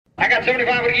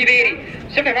75, 75 will give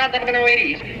 80. 75, that's no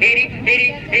 80s. 80,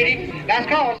 80, 80. Last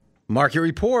call. Market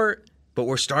report, but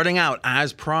we're starting out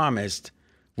as promised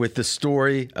with the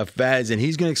story of Fez, and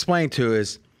he's going to explain to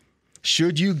us,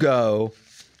 should you go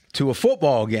to a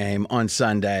football game on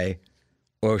Sunday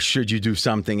or should you do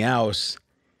something else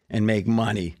and make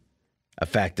money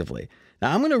effectively?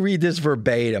 Now, I'm going to read this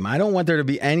verbatim. I don't want there to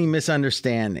be any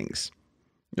misunderstandings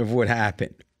of what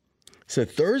happened. So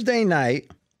Thursday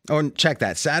night, or check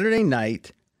that, Saturday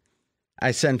night,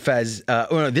 I send Fez,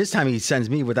 this time he sends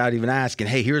me without even asking,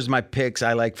 hey, here's my picks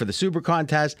I like for the Super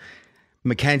Contest.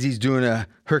 Mackenzie's doing a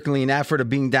Herculean effort of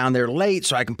being down there late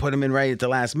so I can put him in right at the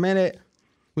last minute.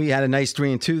 We had a nice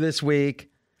 3-2 this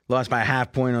week. Lost by a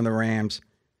half point on the Rams.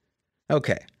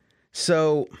 Okay,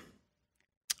 so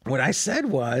what I said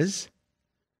was,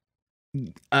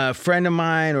 a friend of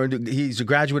mine, or he's a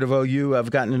graduate of OU, I've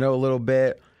gotten to know a little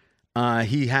bit.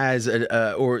 He has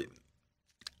a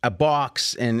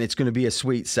box, and it's going to be a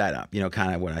sweet setup,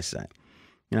 kind of what I said.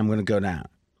 And I'm going to go down.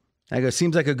 I go,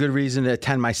 seems like a good reason to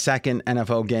attend my second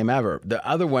NFL game ever. The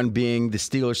other one being the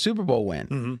Steelers Super Bowl win.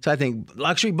 Mm-hmm. So I think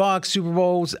luxury box, Super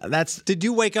Bowls, that's... Did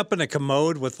you wake up in a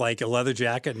commode with like a leather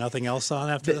jacket, nothing else on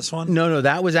after this one? No,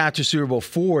 that was after Super Bowl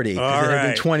 40, because it had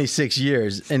been 26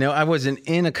 years. And I wasn't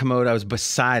in a commode, I was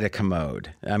beside a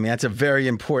commode. I mean, that's a very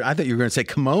important... I thought you were going to say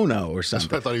kimono or something.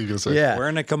 That's what I thought you were going to say. Yeah.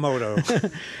 Wearing a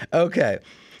komodo. Okay.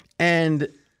 And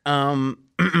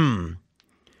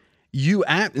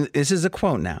this is a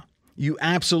quote now. You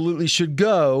absolutely should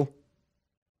go,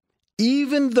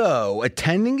 even though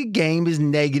attending a game is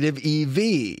negative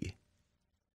EV.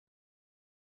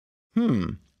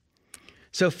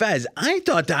 So, Fez, I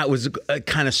thought that was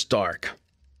kind of stark.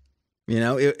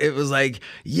 It was like,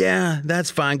 yeah,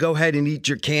 that's fine. Go ahead and eat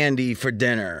your candy for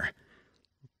dinner.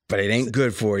 But it ain't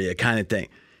good for you, kind of thing.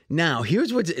 Now,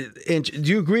 here's what's... Do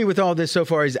you agree with all this so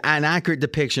far as an accurate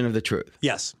depiction of the truth?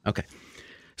 Yes. Okay.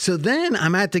 So then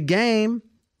I'm at the game...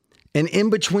 And in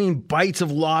between bites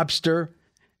of lobster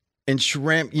and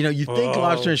shrimp, you think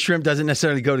lobster and shrimp doesn't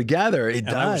necessarily go together. It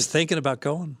does. I was thinking about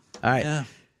going. All right. Yeah.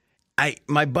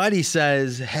 My buddy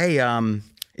says, hey,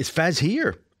 is Fez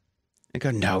here? I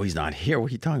go, no, he's not here. What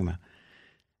are you talking about?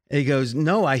 And he goes,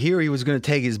 no, I hear he was going to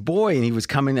take his boy and he was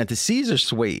coming at the Caesar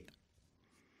Suite.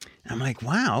 And I'm like,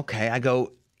 wow, okay. I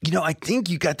go, I think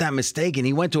you got that mistaken.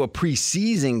 He went to a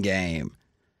preseason game.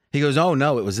 He goes, oh,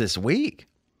 no, it was this week.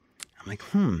 I'm like,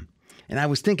 And I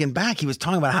was thinking back, he was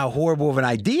talking about how horrible of an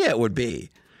idea it would be.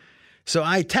 So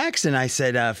I texted and I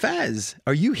said, Fez,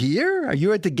 are you here? Are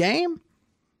you at the game?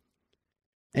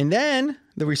 And then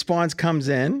the response comes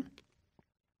in.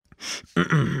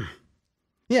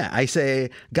 Yeah, I say,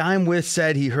 guy I'm with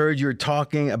said he heard you're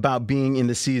talking about being in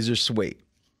the Caesar Suite.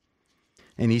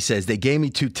 And he says, they gave me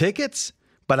 2 tickets,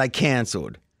 but I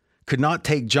canceled. Could not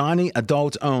take Johnny,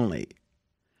 adults only.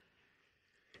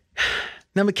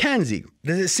 Now, Mackenzie,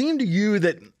 does it seem to you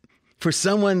that for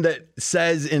someone that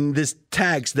says in this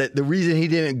text that the reason he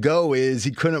didn't go is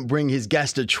he couldn't bring his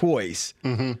guest of choice,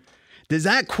 does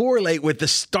that correlate with the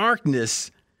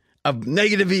starkness of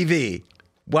negative EV?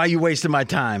 Why you wasting my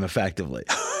time, effectively?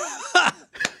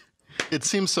 It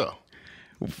seems so.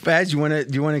 Faz, do you want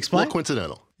to explain? Well,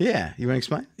 coincidental. Yeah, you want to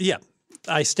explain? Yeah.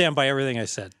 I stand by everything I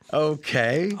said.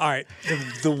 Okay. All right.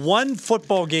 The one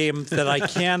football game that I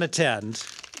can attend,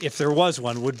 if there was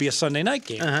one, would be a Sunday night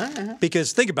game.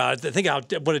 Because think about it. Think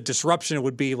what a disruption it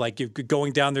would be. Like you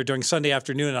going down there during Sunday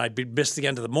afternoon, and I'd miss the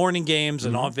end of the morning games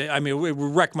and all. I mean, it would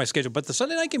wreck my schedule. But the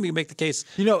Sunday night game, you make the case.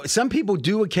 Some people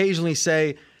do occasionally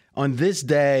say, on this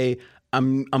day,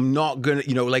 I'm not gonna.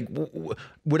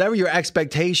 Whatever your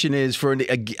expectation is for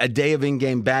a day of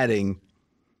in-game betting,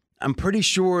 I'm pretty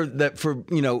sure that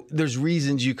there's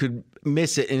reasons you could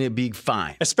miss it and it'd be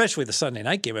fine. Especially the Sunday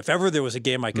night game. If ever there was a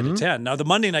game I could attend. Now, the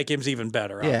Monday night game's even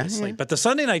better, obviously. Yeah. But the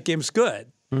Sunday night game's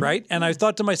good, right? And I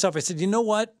thought to myself, I said, you know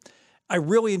what? I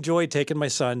really enjoyed taking my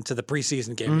son to the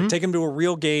preseason game. Take him to a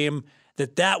real game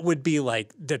that would be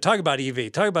like, they're talking about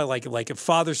EV, talking about like a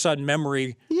father-son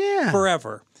memory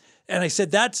forever. And I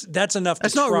said, that's enough to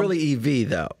That's not really EV,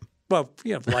 though. Well,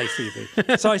 life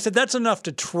EV. So I said, that's enough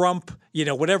to trump,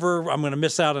 whatever. I'm going to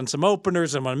miss out on some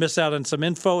openers. I'm going to miss out on some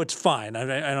info. It's fine.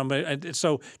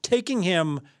 So taking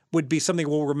him would be something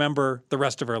we'll remember the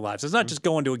rest of our lives. It's not just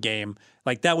going to a game.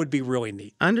 Like, that would be really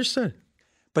neat. Understood.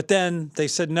 But then they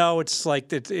said, no, it's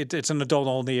like it's an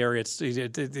adult-only area.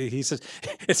 He says,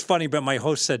 it's funny, but my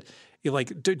host said, you're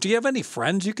like, do you have any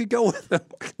friends you could go with?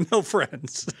 No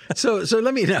friends. So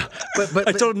let me know. But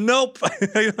I told him, nope,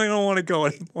 I don't want to go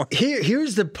anymore.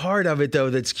 Here's the part of it, though,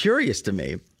 that's curious to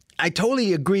me. I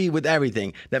totally agree with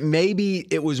everything. That maybe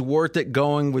it was worth it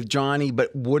going with Johnny,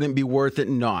 but wouldn't be worth it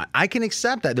not. I can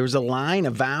accept that. There's a line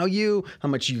of value, how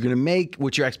much you're going to make,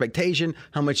 what's your expectation,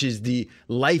 how much is the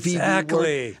life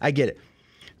Exactly. I get it.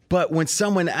 But when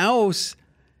someone else,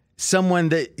 someone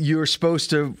that you're supposed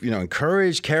to,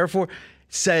 encourage, care for,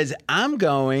 says, I'm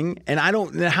going, and I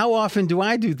don't, how often do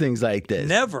I do things like this?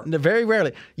 Never. Very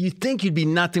rarely. You think you'd be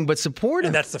nothing but supportive.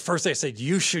 And that's the first thing I said,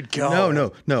 you should go.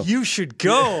 No. You should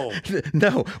go.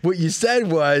 No, what you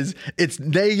said was it's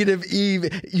negative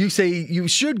EV. You say you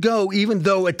should go even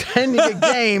though attending a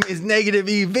game is negative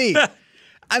EV.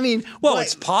 I mean, well,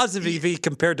 it's positive EV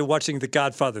compared to watching The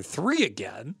Godfather 3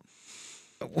 again.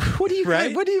 What do you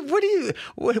right? What do you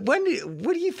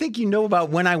think you know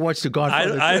about when I watched The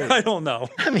Godfather 3? I don't know.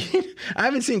 I mean, I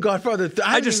haven't seen Godfather 3.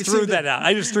 I just threw that out.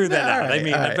 I just threw that out. Right, I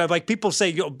mean, right. like people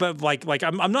say, like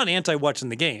I'm not anti watching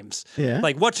the games. Yeah.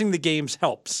 Like watching the games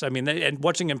helps. I mean, and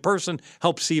watching in person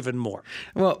helps even more.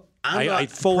 Well, I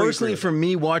fully personally, agree. for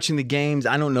me, watching the games,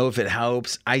 I don't know if it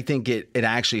helps. I think it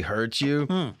actually hurts you.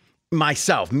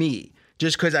 Me,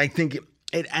 just because I think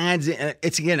it adds.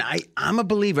 It's again, I'm a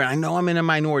believer. I know I'm in a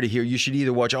minority here. You should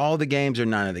either watch all the games or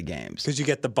none of the games Because you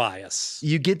get the bias.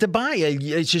 You get to buy it.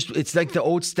 It's like the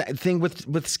old thing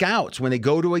with scouts. When they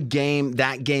go to a game,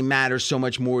 that game matters so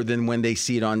much more than when they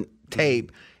see it on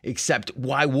tape. Except,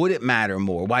 why would it matter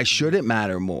more? Why should it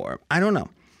matter more? I don't know.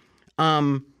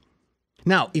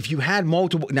 Now, if you had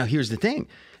multiple, now here's the thing.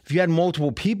 If you had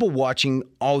multiple people watching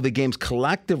all the games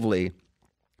collectively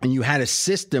and you had a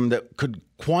system that could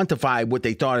quantify what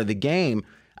they thought of the game,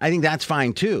 I think that's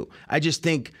fine too. I just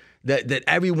think that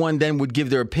everyone then would give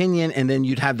their opinion and then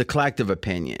you'd have the collective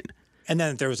opinion. And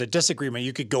then if there was a disagreement,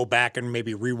 you could go back and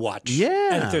maybe rewatch.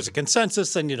 Yeah. And if there's a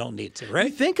consensus, then you don't need to,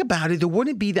 right? Think about it. There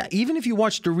wouldn't be that. Even if you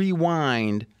watched the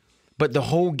rewind, but the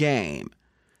whole game,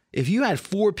 if you had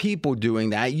 4 people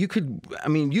doing that, you could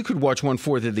watch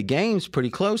 1/4 of the games pretty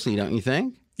closely, don't you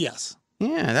think? Yes.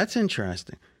 Yeah, that's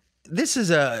interesting. This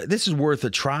is worth a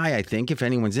try, I think, if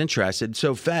anyone's interested.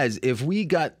 So, Fez, if we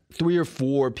got 3 or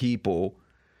 4 people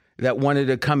that wanted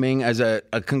to come in as a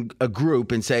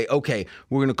group and say, okay,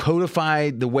 we're going to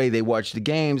codify the way they watch the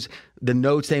games, the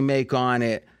notes they make on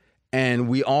it, and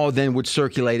we all then would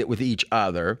circulate it with each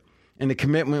other. And the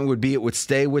commitment would be it would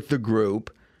stay with the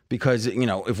group because,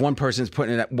 if one person's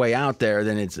putting it way out there,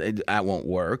 then that won't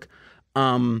work.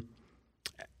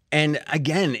 And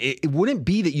again, it wouldn't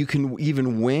be that you can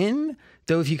even win,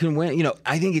 though. If you can win,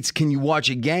 I think it's, can you watch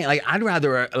a game? Like, I'd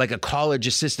rather a college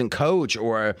assistant coach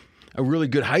or a really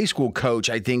good high school coach,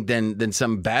 I think, than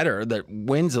some better that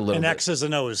wins a little An bit. X's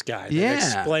and O's guy that Yeah.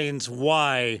 explains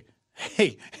why,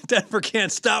 hey, Denver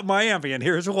can't stop Miami, and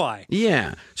here's why.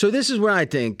 Yeah. So this is what I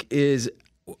think is,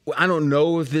 I don't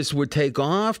know if this would take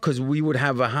off because we would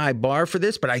have a high bar for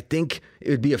this, but I think it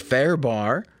would be a fair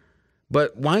bar.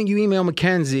 But why don't you email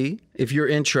Mackenzie if you're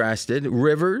interested,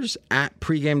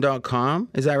 rivers@pregame.com.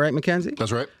 Is that right, Mackenzie?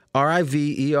 That's right.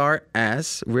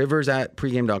 RIVERS,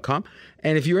 rivers@pregame.com.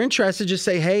 And if you're interested, just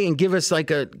say, hey, and give us like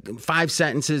 5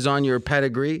 sentences on your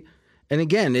pedigree. And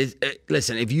again,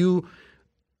 listen, if you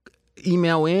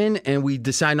email in and we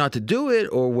decide not to do it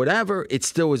or whatever, it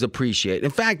still is appreciated.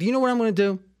 In fact, you know what I'm going to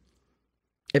do?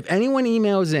 If anyone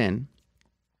emails in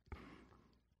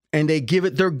and they give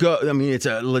it their go, I mean, it's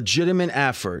a legitimate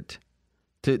effort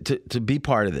to be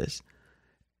part of this,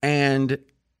 and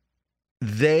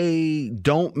they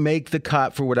don't make the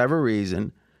cut for whatever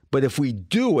reason, but if we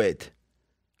do it,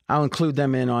 I'll include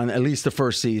them in on at least the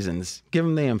first seasons. Give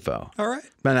them the info. All right.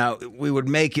 But now we would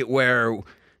make it where,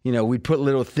 we'd put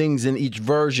little things in each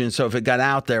version, so if it got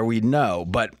out there, we'd know.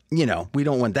 But, we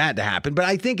don't want that to happen. But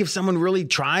I think if someone really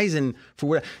tries and for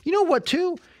what,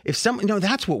 too? If someone,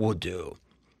 that's what we'll do.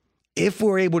 If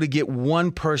we're able to get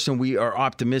one person we are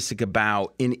optimistic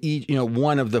about in each,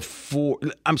 one of the 4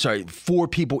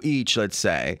 people each, let's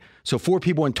say. So 4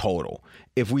 people in total.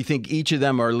 If we think each of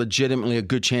them are legitimately a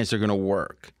good chance they're going to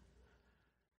work,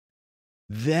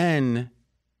 then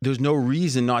there's no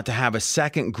reason not to have a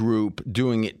second group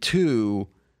doing it too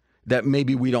that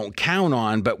maybe we don't count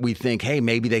on, but we think, hey,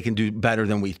 maybe they can do better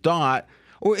than we thought.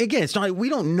 Or again, it's not, we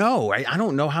don't know. I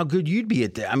don't know how good you'd be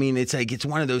at that. I mean, it's like, it's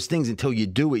one of those things until you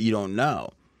do it, you don't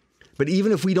know. But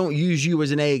even if we don't use you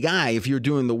as an A guy, if you're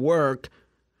doing the work,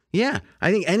 yeah,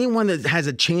 I think anyone that has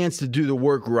a chance to do the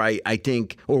work right, I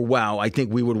think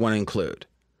we would want to include.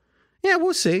 Yeah,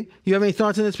 we'll see. You have any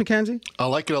thoughts on this, Mackenzie? I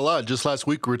like it a lot. Just last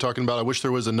week we were talking about, I wish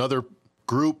there was another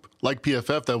group like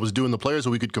PFF that was doing the players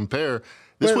that we could compare.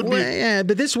 This would be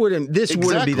but this wouldn't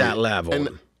be that level. And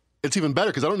it's even better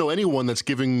because I don't know anyone that's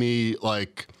giving me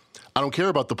like I don't care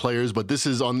about the players, but this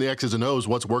is on the X's and O's,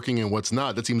 what's working and what's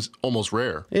not. That seems almost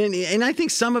rare. And I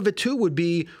think some of it too would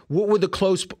be what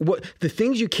the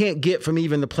things you can't get from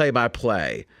even the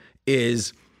play-by-play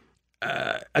is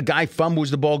a guy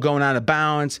fumbles the ball going out of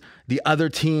bounds, the other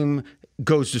team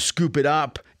goes to scoop it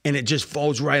up, and it just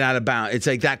falls right out of bounds. It's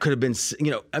like that could have been,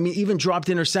 even dropped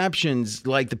interceptions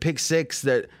like the pick six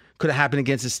that could have happened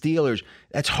against the Steelers.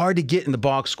 That's hard to get in the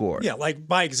box score. Yeah, like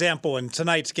by example, in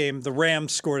tonight's game, the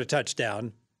Rams scored a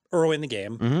touchdown early in the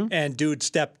game, and dude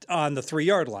stepped on the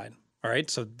 3-yard line. All right,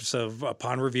 so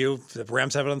upon review, the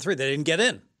Rams have it on 3. They didn't get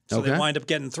in, so they wind up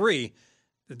getting 3.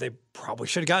 They probably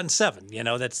should have gotten 7.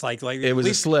 That's like it was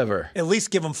a sliver. At least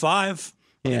give them 5.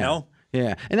 Yeah.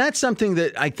 Yeah, and that's something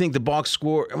that I think the box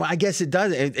score. Well, I guess it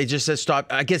does. It just says stop.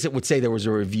 I guess it would say there was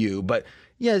a review, but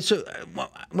yeah. So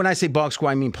when I say box score,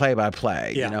 I mean play by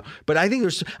play. Yeah. But I think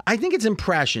it's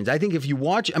impressions. I think if you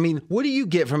watch, what do you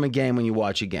get from a game when you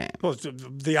watch a game? Well,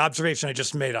 the observation I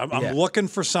just made. I'm looking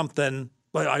for something.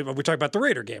 We talked about the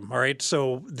Raider game, all right?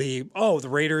 So the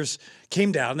Raiders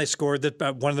came down, they scored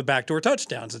one of the backdoor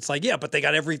touchdowns. It's like, yeah, but they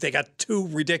got 2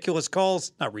 ridiculous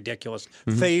calls, not ridiculous,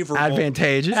 favorable,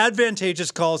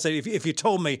 advantageous calls. That if you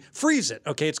told me freeze it,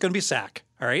 okay, it's going to be sack,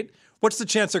 all right? What's the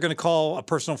chance they're going to call a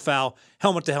personal foul,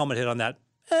 helmet to helmet hit on that?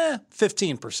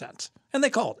 15%, and they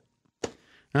called it.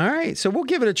 All right, so we'll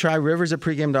give it a try. Rivers at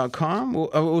pregame.com. We'll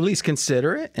at least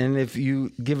consider it, and if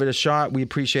you give it a shot, we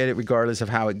appreciate it regardless of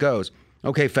how it goes.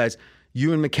 Okay, Fez,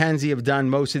 you and Mackenzie have done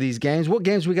most of these games. What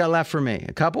games we got left for me?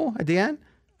 A couple at the end?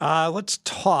 Let's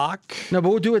talk. No, but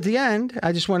we'll do it at the end.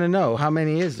 I just want to know, how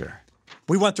many is there?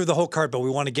 We went through the whole card, but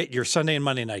we want to get your Sunday and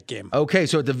Monday night game. Okay,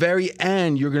 so at the very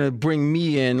end, you're going to bring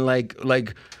me in like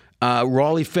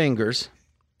Raleigh Fingers.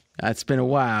 That's been a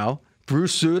while.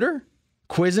 Bruce Sutter?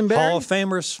 Quisenberry? Hall of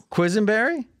Famers.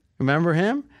 Quisenberry? Remember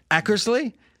him?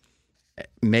 Eckersley?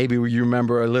 Maybe you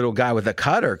remember a little guy with a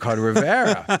cutter called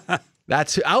Rivera.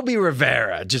 I'll be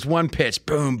Rivera. Just one pitch.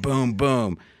 Boom, boom,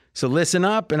 boom. So listen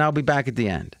up, and I'll be back at the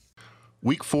end.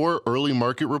 Week 4 early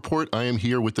market report. I am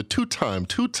here with the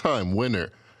two-time winner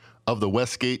of the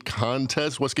Westgate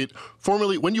contest. Westgate,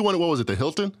 formerly, when you won it, what was it, the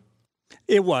Hilton?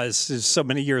 It was so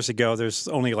many years ago. There's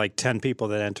only like 10 people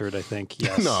that entered, I think.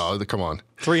 Yes. No, come on.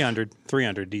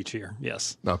 300 each year.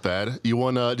 Yes. Not bad. You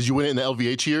won. Did you win it in the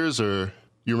LVH years, or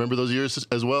you remember those years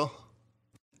as well?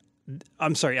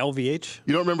 I'm sorry, LVH?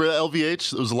 You don't remember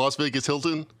LVH? It was the Las Vegas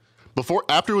Hilton.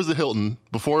 After it was the Hilton,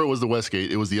 before it was the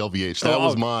Westgate, it was the LVH. That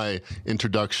was my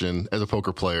introduction as a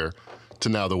poker player to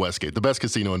now the Westgate, the best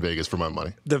casino in Vegas for my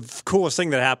money. The coolest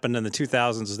thing that happened in the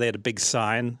 2000s is they had a big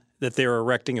sign that they were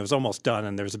erecting. It was almost done,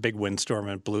 and there was a big windstorm,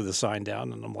 and it blew the sign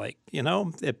down. And I'm like,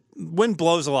 wind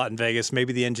blows a lot in Vegas.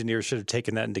 Maybe the engineers should have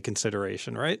taken that into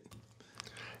consideration, right?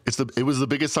 It was the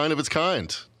biggest sign of its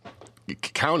kind.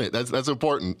 Count it. That's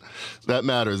important. That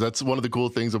matters. That's one of the cool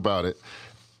things about it.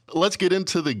 Let's get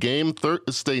into the game.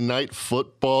 Thursday night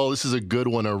football. This is a good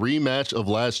one. A rematch of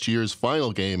last year's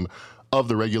final game of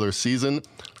the regular season.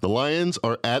 The Lions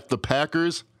are at the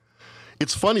Packers.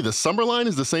 It's funny. The summer line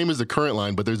is the same as the current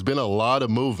line, but there's been a lot of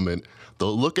movement. The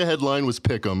look-ahead line was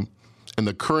Pick'em, and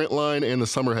the current line and the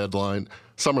summer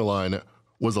line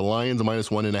was the Lions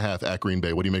 -1.5 at Green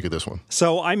Bay. What do you make of this one?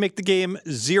 So I make the game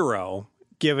 0.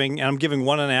 I'm giving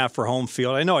 1.5 for home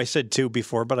field. I know I said 2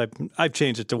 before, but I've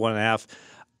changed it to 1.5.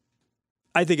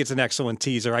 I think it's an excellent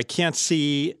teaser. I can't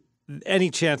see any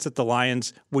chance that the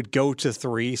Lions would go to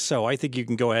 3, so I think you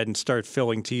can go ahead and start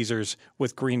filling teasers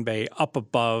with Green Bay up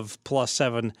above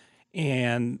 +7,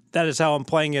 and that is how I'm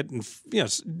playing it.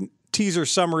 And teaser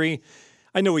summary.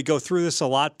 I know we go through this a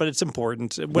lot, but it's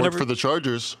important. Worked for the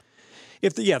Chargers.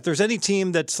 If there's any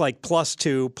team that's like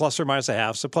 +2,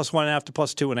 ±0.5, so +1.5 to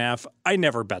 +2.5, I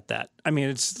never bet that. I mean,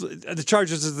 it's the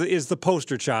Chargers is the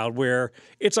poster child where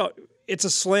it's a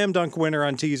slam dunk winner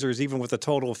on teasers, even with a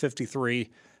total of 53.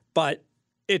 But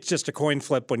it's just a coin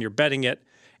flip when you're betting it.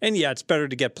 And yeah, it's better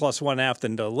to get +1.5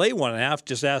 than to lay 1.5.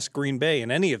 Just ask Green Bay in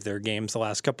any of their games the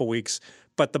last couple weeks.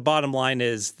 But the bottom line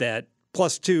is that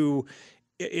 +2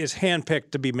 is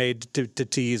handpicked to be made to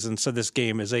tease, and so this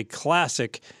game is a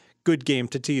classic good game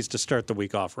to tease to start the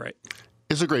week off right.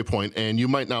 It's a great point, and you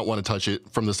might not want to touch it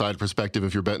from the side perspective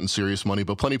if you're betting serious money,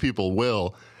 but plenty of people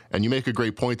will. And you make a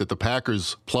great point that the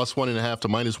Packers +1.5 to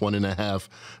 -1.5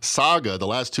 saga the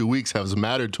last 2 weeks has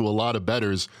mattered to a lot of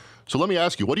bettors. So let me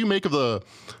ask you, what do you make of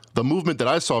the movement that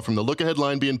I saw from the look-ahead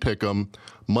line being Pick'em,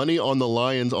 money on the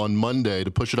Lions on Monday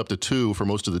to push it up to 2 for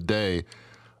most of the day?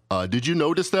 Did you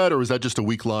notice that, or was that just a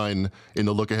weak line in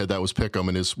the look-ahead that was Pick'em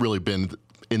and has really been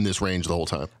in this range the whole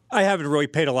time? I haven't really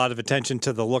paid a lot of attention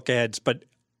to the look-aheads, but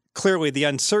clearly the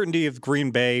uncertainty of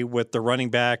Green Bay with the running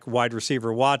back, wide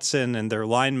receiver Watson, and their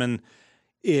linemen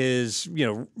is,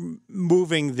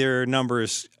 moving their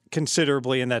numbers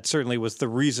considerably, and that certainly was the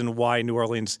reason why New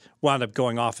Orleans wound up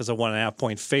going off as a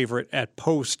 1.5-point favorite at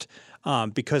post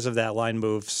because of that line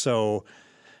move. So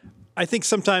I think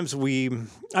sometimes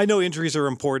I know injuries are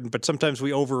important, but sometimes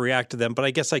we overreact to them. But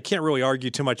I guess I can't really argue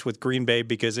too much with Green Bay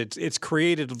because it's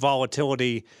created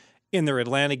volatility in their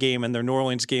Atlanta game and their New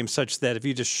Orleans game such that if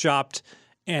you just shopped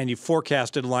and you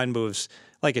forecasted line moves,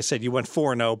 like I said, you went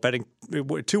 4-0, betting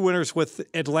 2 winners with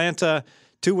Atlanta,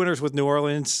 2 winners with New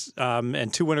Orleans,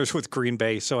 and 2 winners with Green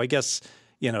Bay. So I guess,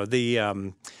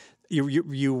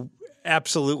 you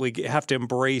absolutely have to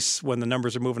embrace when the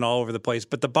numbers are moving all over the place.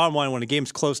 But the bottom line, when a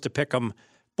game's close to pick 'em,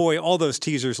 boy, all those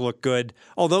teasers look good.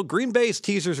 Although Green Bay's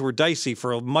teasers were dicey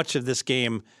for much of this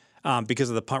game because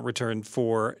of the punt return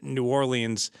for New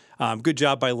Orleans. Good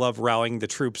job by Love rallying the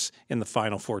troops in the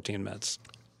final 14 minutes.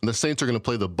 The Saints are going to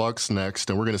play the Bucs next,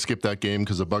 and we're going to skip that game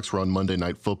because the Bucs were on Monday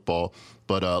Night Football.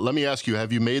 But let me ask you,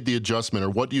 have you made the adjustment,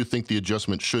 or what do you think the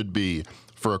adjustment should be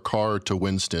for a Carr to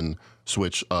Winston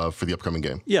switch for the upcoming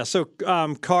game? Yeah, so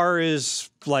Carr is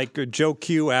like a Joe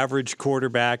Q average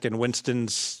quarterback, and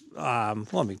Winston's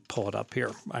let me pull it up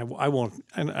here. I won't.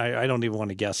 I don't even want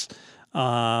to guess.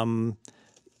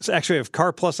 So actually, I have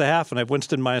Carr +0.5, and I have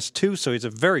Winston -2, so he's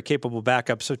a very capable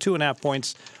backup. So 2.5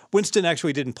 points. Winston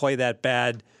actually didn't play that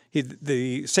bad.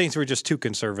 The Saints were just too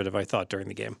conservative, I thought, during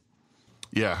the game.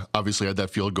 Yeah, obviously had that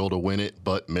field goal to win it,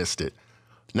 but missed it.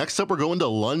 Next up, we're going to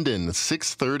London,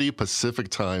 6:30 Pacific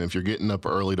time. If you're getting up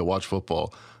early to watch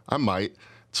football, I might.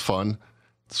 It's fun.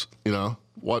 It's,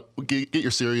 get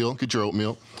your cereal, get your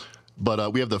oatmeal.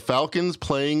 But we have the Falcons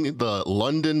playing the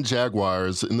London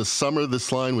Jaguars. In the summer,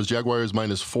 this line was Jaguars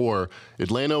 -4.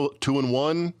 Atlanta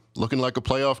 2-1, looking like a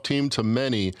playoff team to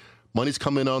many. Money's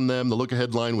coming on them. The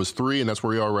look-ahead line was 3, and that's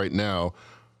where we are right now.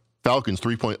 Falcons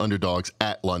 3-point underdogs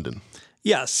at London.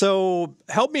 Yeah, so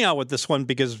help me out with this one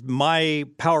because my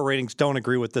power ratings don't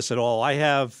agree with this at all. I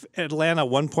have Atlanta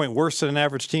 1 point worse than an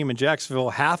average team and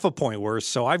Jacksonville 0.5 point worse.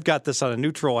 So I've got this on a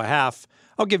neutral 0.5.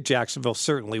 I'll give Jacksonville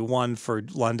certainly 1 for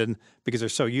London because they're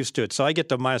so used to it. So I get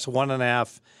to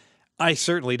 -1.5. I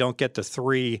certainly don't get to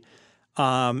 3.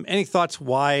 Any thoughts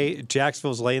why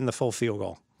Jacksonville's laying the full field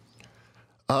goal?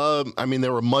 They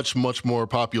were a much, much more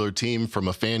popular team from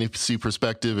a fantasy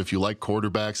perspective. If you like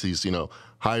quarterbacks, he's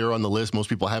higher on the list. Most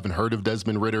people haven't heard of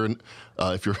Desmond Ridder.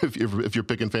 If you're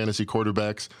picking fantasy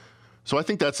quarterbacks, so I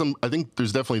think I think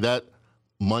there's definitely that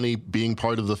money being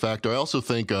part of the factor. I also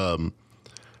think,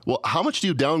 how much do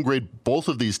you downgrade both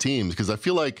of these teams? Because I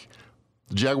feel like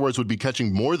the Jaguars would be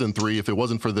catching more than 3 if it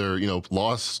wasn't for their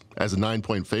loss as a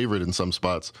 9-point favorite in some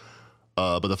spots.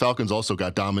 But the Falcons also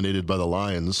got dominated by the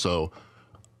Lions, so.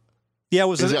 Yeah,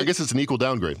 I guess it's an equal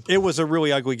downgrade. It was a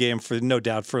really ugly game, no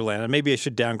doubt, for Atlanta. Maybe I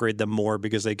should downgrade them more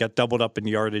because they got doubled up in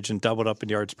yardage and doubled up in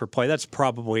yards per play. That's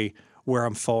probably where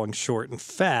I'm falling short. In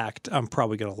fact, I'm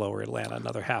probably going to lower Atlanta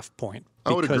another 0.5 point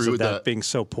because of that being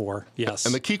so poor. Yes.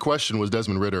 And the key question was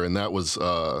Desmond Ridder, and that was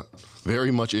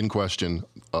very much in question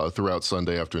throughout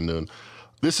Sunday afternoon.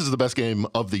 This is the best game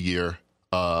of the year.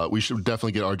 We should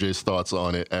definitely get RJ's thoughts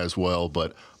on it as well,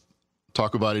 but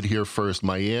talk about it here first.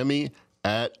 Miami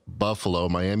at Buffalo.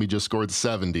 Miami just scored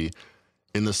 70.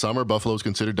 In the summer, Buffalo is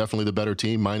considered definitely the better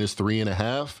team,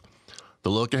 -3.5.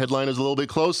 The look-ahead line is a little bit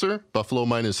closer. Buffalo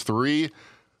 -3.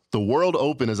 The World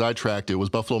Open, as I tracked it, was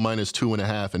Buffalo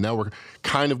 -2.5, and now we're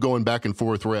kind of going back and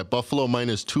forth. We're at Buffalo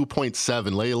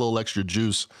 -2.7. Lay a little extra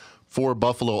juice for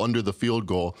Buffalo under the field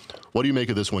goal. What do you make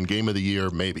of this one? Game of the year,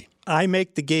 maybe? I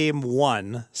make the game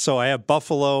 1, so I have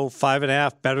Buffalo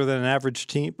 5.5 better than an average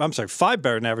team. I'm sorry, 5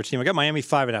 better than an average team. I got Miami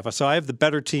 5.5, so I have the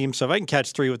better team. So if I can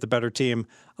catch 3 with the better team,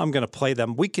 I'm going to play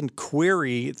them. We can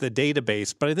query the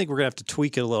database, but I think we're going to have to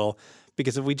tweak it a little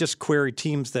because if we just query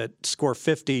teams that score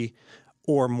 50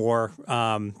 or more,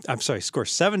 score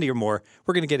 70 or more,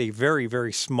 we're going to get a very,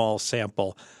 very small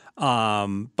sample.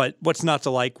 But what's not to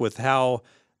like with how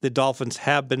the Dolphins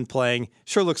have been playing?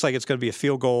 Sure looks like it's going to be a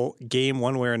field goal game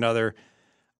one way or another.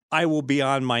 I will be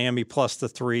on Miami plus the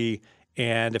 3,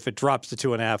 and if it drops to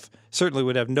 2.5, certainly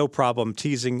would have no problem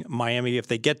teasing Miami. If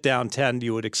they get down 10,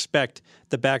 you would expect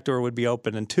the back door would be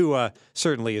open, and Tua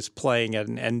certainly is playing at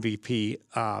an MVP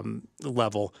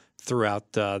level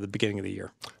throughout the beginning of the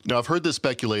year. Now, I've heard this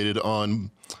speculated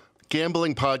on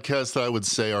gambling podcasts that I would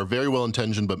say are very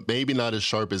well-intentioned, but maybe not as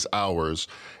sharp as ours.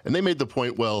 And they made the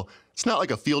point, well, it's not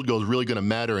like a field goal is really going to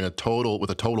matter with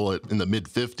a total in the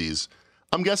mid-50s.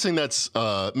 I'm guessing that's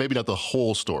maybe not the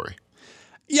whole story.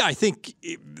 Yeah, I think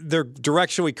they're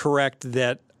directionally correct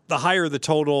that the higher the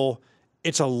total,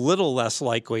 it's a little less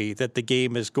likely that the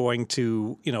game is going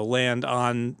to, land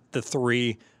on the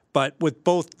 3. But with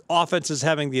both offenses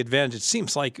having the advantage, it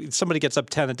seems like if somebody gets up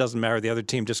 10, it doesn't matter. The other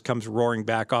team just comes roaring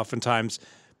back oftentimes.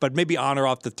 But maybe on or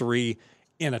off the 3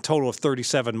 in a total of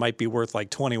 37 might be worth like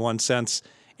 21 cents.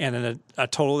 And in a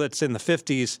total that's in the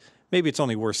 50s, maybe it's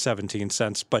only worth 17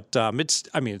 cents. But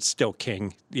it's still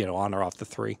king, on or off the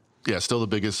 3. Yeah, still the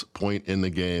biggest point in the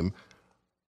game.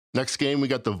 Next game, we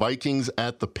got the Vikings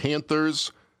at the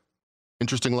Panthers.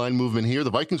 Interesting line movement here. The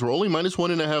Vikings were only minus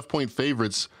 1.5 point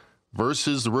favorites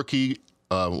versus the rookie,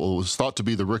 was thought to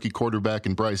be the rookie quarterback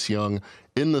in Bryce Young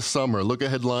in the summer. Look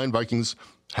ahead line, Vikings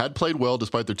had played well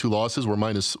despite their 2 losses,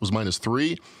 was minus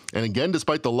 3. And again,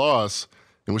 despite the loss,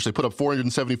 in which they put up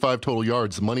 475 total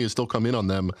yards, the money has still come in on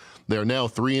them. They are now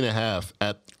 3.5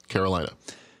 at Carolina.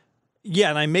 Yeah,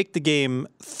 and I make the game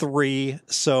 3,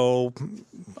 so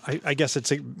I guess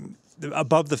it's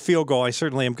above the field goal. I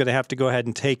certainly am going to have to go ahead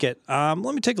and take it. Let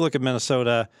me take a look at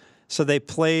Minnesota. So they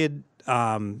played,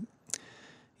 Tampa,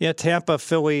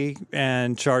 Philly,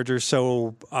 and Chargers.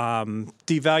 So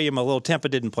devalue them a little. Tampa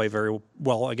didn't play very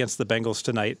well against the Bengals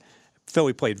tonight.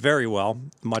 Philly played very well,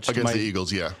 much against the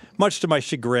Eagles, yeah. Much to my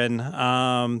chagrin.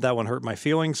 That one hurt my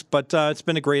feelings, but it's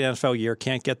been a great NFL year.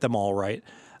 Can't get them all right.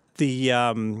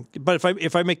 But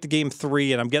if I make the game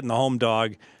 3 and I'm getting the home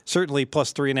dog, certainly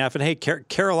plus 3.5. And hey,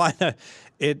 Carolina,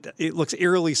 it looks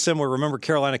eerily similar. Remember,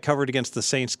 Carolina covered against the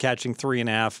Saints, catching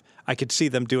 3.5. I could see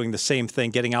them doing the same thing,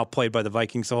 getting outplayed by the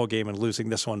Vikings the whole game and losing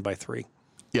this one by 3.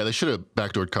 Yeah, they should have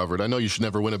backdoored covered. I know you should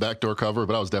never win a backdoor cover,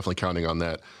 but I was definitely counting on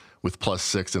that with plus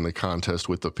 6 in the contest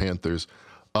with the Panthers.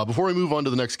 Before we move on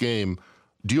to the next game,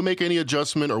 do you make any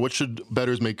adjustment, or what should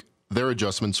bettors make their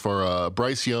adjustments for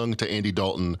Bryce Young to Andy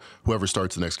Dalton, whoever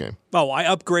starts the next game? Oh, I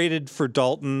upgraded for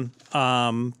Dalton,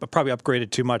 but probably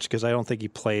upgraded too much because I don't think he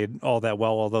played all that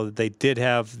well, although they did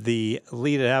have the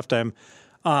lead at halftime.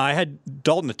 I had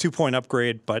Dalton a 2-point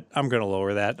upgrade, but I'm going to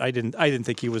lower that. I didn't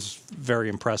think he was very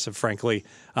impressive, frankly,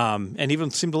 and even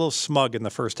seemed a little smug in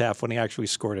the first half when he actually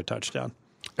scored a touchdown.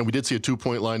 And we did see a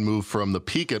 2-point line move from the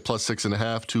peak at plus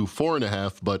 6.5 to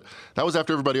 4.5, but that was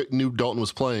after everybody knew Dalton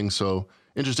was playing, so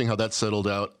interesting how that settled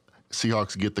out.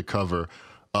 Seahawks get the cover.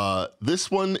 This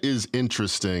one is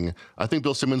interesting. I think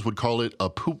Bill Simmons would call it a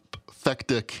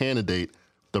poop-fecta candidate.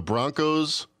 The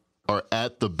Broncos are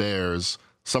at the Bears.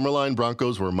 Summerline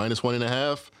Broncos were minus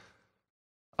 1.5.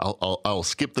 I'll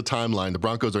skip the timeline. The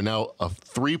Broncos are now a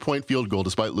 3-point field goal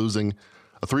despite losing,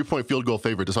 a 3-point field goal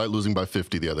favorite despite losing by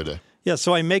 50 the other day. Yeah,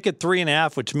 so I make it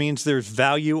 3.5, which means there's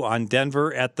value on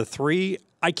Denver at the 3.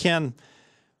 I can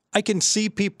see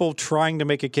people trying to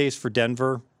make a case for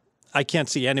Denver. I can't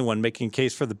see anyone making a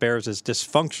case for the Bears, as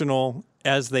dysfunctional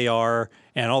as they are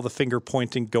and all the finger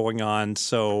pointing going on.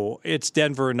 So it's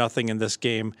Denver or nothing in this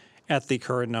game at the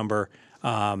current number.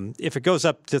 If it goes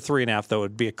up to 3.5, though, it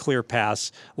would be a clear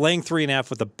pass. Laying 3.5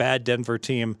 with a bad Denver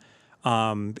team.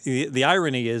 The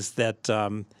irony is that,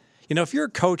 if you're a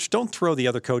coach, don't throw the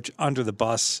other coach under the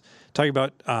bus. Talking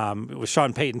about with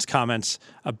Sean Payton's comments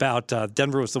about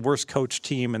Denver was the worst coach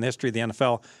team in the history of the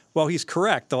NFL. Well, he's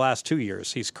correct. The last 2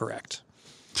 years, he's correct.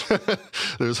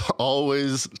 There's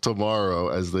always tomorrow,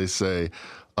 as they say.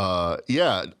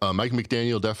 Mike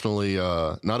McDaniel definitely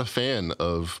not a fan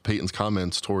of Payton's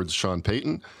comments towards Sean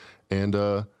Payton.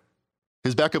 And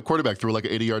his backup quarterback threw like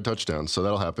an 80-yard touchdown, so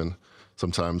that'll happen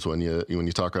sometimes when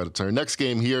you talk out of turn. Next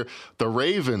game here, the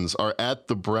Ravens are at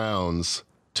the Browns.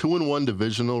 2-1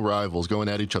 divisional rivals going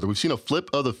at each other. We've seen a flip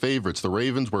of the favorites. The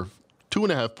Ravens were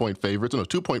 2.5-point favorites,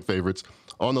 2-point favorites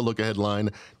on the look-ahead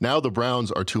line. Now the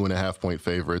Browns are 2.5-point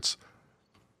favorites.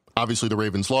 Obviously, the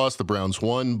Ravens lost, the Browns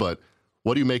won, but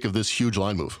what do you make of this huge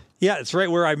line move? Yeah, it's right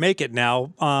where I make it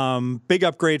now. Big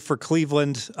upgrade for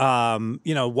Cleveland.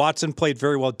 Watson played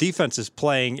very well. Defense is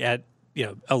playing at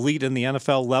elite in the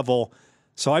NFL level.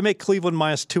 So I make Cleveland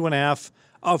minus 2.5.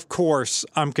 Of course,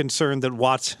 I'm concerned that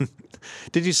Watson.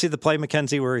 Did you see the play,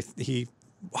 Mackenzie, where he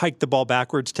hiked the ball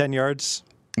backwards 10 yards?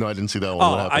 No, I didn't see that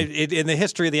one. In the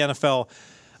history of the NFL,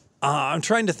 I'm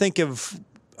trying to think of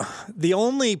the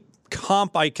only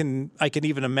comp I can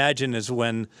even imagine is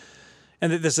when,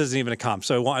 and this isn't even a comp,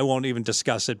 so I won't even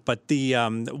discuss it. But the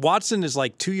Watson is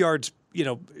like 2 yards,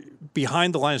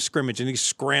 behind the line of scrimmage, and he's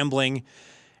scrambling,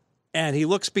 and he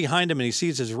looks behind him and he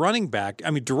sees his running back.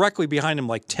 Directly behind him,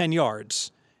 like 10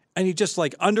 yards, and he just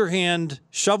like underhand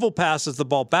shovel passes the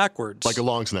ball backwards, like a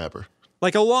long snapper.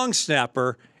 Like a long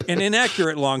snapper, an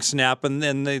inaccurate long snap, and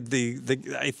then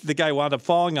the guy wound up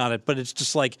falling on it. But it's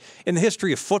just like in the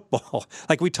history of football,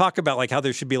 like we talk about, like how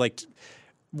there should be like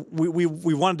we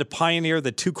wanted to pioneer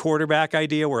the 2 quarterback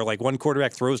idea where like one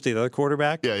quarterback throws to the other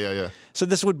quarterback. Yeah. So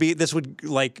this would be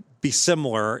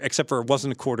similar, except for it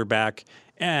wasn't a quarterback,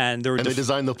 and they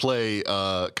designed the play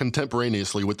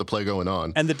contemporaneously with the play going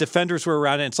on, and the defenders were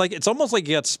around it. It's almost like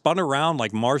he got spun around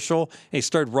like Marshall, and he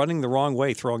started running the wrong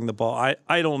way, throwing the ball.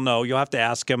 I don't know. You'll have to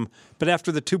ask him. But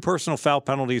after the 2 personal foul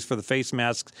penalties for the face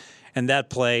masks and that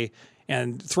play,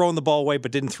 and throwing the ball away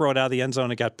but didn't throw it out of the end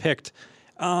zone, it got picked.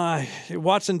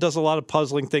 Watson does a lot of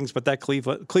puzzling things, but that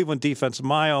Cleveland defense,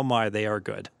 my oh my, they are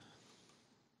good.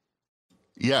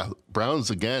 Yeah,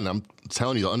 Browns, again, I'm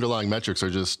telling you, the underlying metrics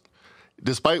are just,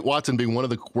 despite Watson being one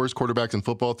of the worst quarterbacks in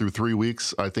football through 3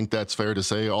 weeks, I think that's fair to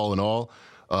say all in all.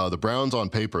 The Browns on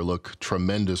paper look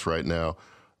tremendous right now.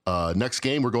 Next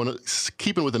game, we're going to,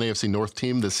 keeping with an AFC North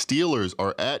team, the Steelers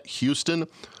are at Houston.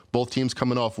 Both teams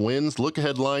coming off wins.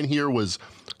 Look-ahead line here was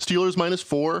Steelers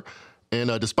 -4.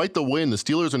 And despite the win, the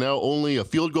Steelers are now only a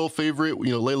field goal favorite.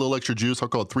 Lay a little extra juice. I'll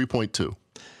call it 3.2.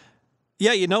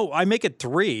 Yeah, I make it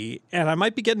 3, and I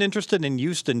might be getting interested in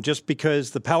Houston just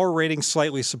because the power ratings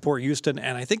slightly support Houston,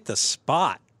 and I think the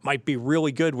spot might be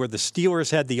really good where the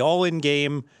Steelers had the all-in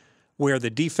game where the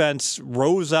defense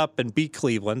rose up and beat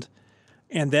Cleveland,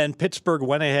 and then Pittsburgh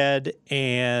went ahead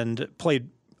and played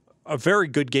a very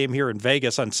good game here in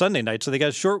Vegas on Sunday night. So they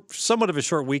got somewhat of a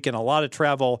short weekend, a lot of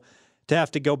travel to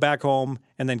have to go back home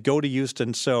and then go to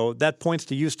Houston. So that points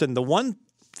to Houston. The one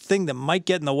thing that might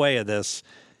get in the way of this,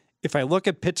 if I look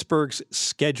at Pittsburgh's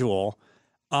schedule,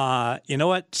 you know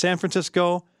what? San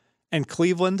Francisco and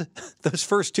Cleveland, those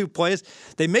first 2 plays,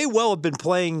 they may well have been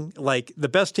playing like the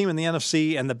best team in the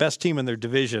NFC and the best team in their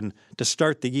division to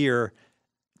start the year.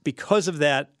 Because of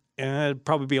that, it'd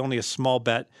probably be only a small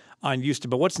bet on Houston.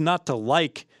 But what's not to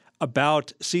like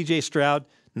about C.J. Stroud?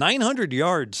 900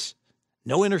 yards.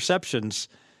 No interceptions.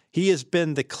 He has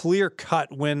been the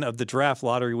clear-cut win of the draft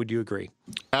lottery. Would you agree?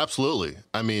 Absolutely.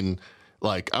 I mean,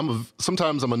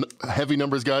 sometimes I'm a heavy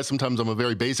numbers guy. Sometimes I'm a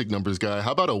very basic numbers guy.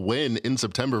 How about a win in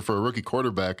September for a rookie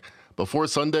quarterback? Before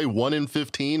Sunday, 1 in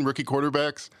 15 rookie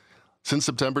quarterbacks since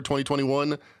September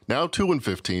 2021. Now 2 in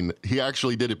 15. He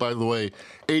actually did it, by the way,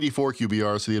 84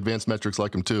 QBR, so the advanced metrics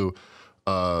like him too.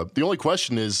 The only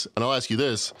question is, and I'll ask you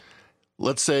this,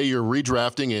 let's say you're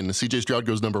redrafting and C.J. Stroud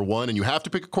goes number 1 and you have to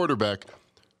pick a quarterback.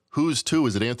 Who's 2?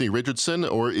 Is it Anthony Richardson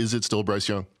or is it still Bryce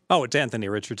Young? Oh, it's Anthony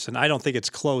Richardson. I don't think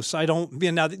it's close.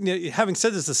 Now, having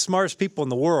said this, the smartest people in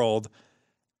the world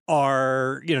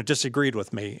are, disagreed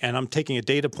with me. And I'm taking a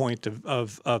data point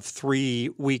of 3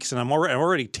 weeks and I'm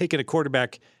already taking a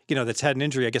quarterback, that's had an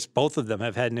injury. I guess both of them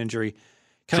have had an injury.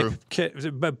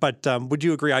 But would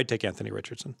you agree I'd take Anthony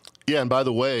Richardson? Yeah, and by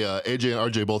the way, AJ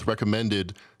and RJ both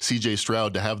recommended C.J.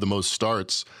 Stroud to have the most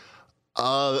starts.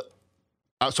 So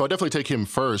I definitely take him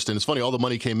first. And it's funny, all the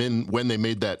money came in when they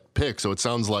made that pick, so it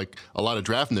sounds like a lot of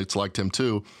draft nicks liked him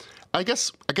too. I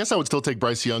guess I would still take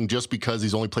Bryce Young just because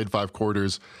he's only played 5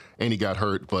 quarters and he got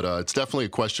hurt. But it's definitely a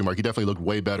question mark. He definitely looked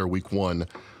way better week 1.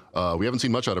 We haven't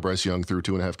seen much out of Bryce Young through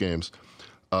 2.5 games.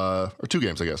 Or 2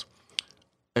 games, I guess.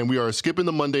 And we are skipping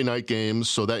the Monday night games,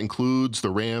 so that includes the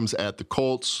Rams at the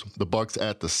Colts, the Bucs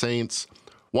at the Saints,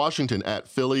 Washington at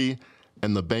Philly,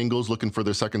 and the Bengals looking for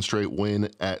their second straight win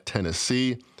at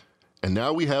Tennessee. And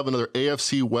now we have another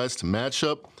AFC West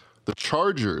matchup. The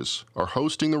Chargers are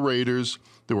hosting the Raiders.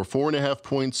 There were 4.5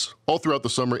 points all throughout the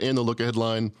summer in the look-ahead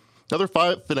line. Another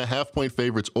 5.5-point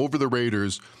favorites over the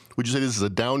Raiders. Would you say this is a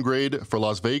downgrade for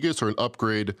Las Vegas or an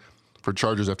upgrade for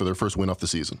Chargers after their first win off the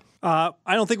season? I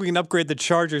don't think we can upgrade the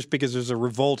Chargers because there's a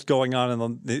revolt going on in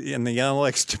the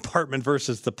analytics department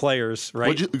versus the players, right?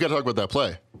 We got to talk about that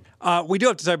play. We do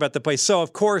have to talk about the play. So,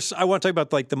 of course, I want to talk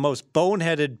about the most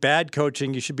boneheaded bad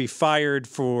coaching. You should be fired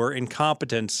for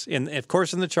incompetence. Of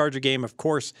course, in the Charger game, of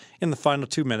course, in the final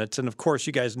 2 minutes. And, of course,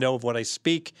 you guys know of what I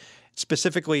speak.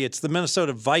 Specifically, it's the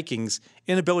Minnesota Vikings'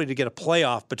 inability to get a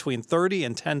playoff between 30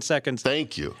 and 10 seconds.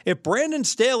 Thank you. If Brandon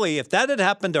Staley, if that had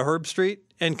happened to Herb Street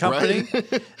and company,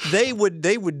 right? they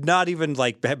would not even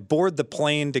board the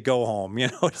plane to go home.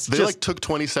 They took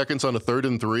 20 seconds on a 3rd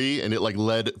and 3, and it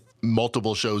led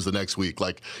multiple shows the next week.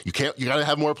 You got to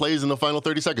have more plays in the final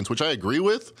 30 seconds, which I agree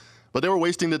with, but they were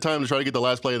wasting the time to try to get the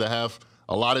last play of the half.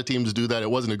 A lot of teams do that. It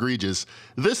wasn't egregious.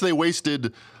 They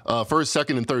wasted first,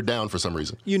 second, and third down for some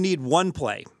reason. You need one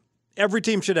play. Every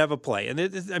team should have a play. And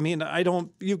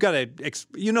you've got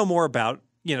to, more about,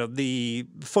 the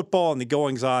football and the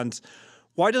goings-ons.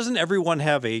 Why doesn't everyone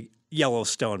have a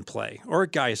Yellowstone play or a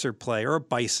Geyser play or a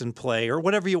Bison play or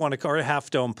whatever you want to call it, a Half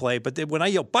Dome play? But when I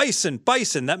yell Bison,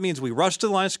 that means we rush to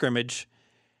the line of scrimmage,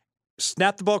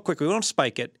 snap the ball quickly. We don't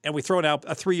spike it, and we throw it out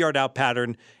a 3-yard out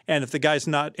pattern. And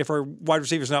if our wide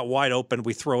receiver's not wide open,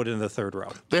 we throw it in the third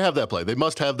row. They have that play. They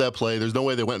must have that play. There's no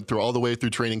way they went through all the way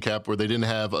through training camp where they didn't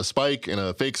have a spike and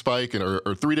a fake spike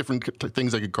or 3 different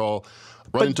things they could call.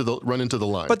 Run into the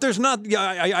line. But there's not. Yeah,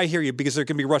 I hear you, because there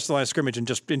can be rush the line of scrimmage and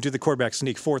just into the quarterback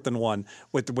sneak 4th and 1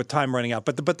 with time running out.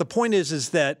 But the point is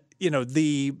that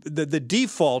the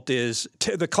default is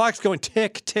the clock's going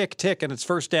tick tick tick and it's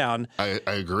first down. I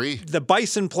agree. The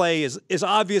Bison play is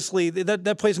obviously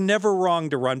that play's never wrong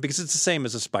to run because it's the same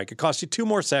as a spike. It costs you 2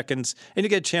 more seconds and you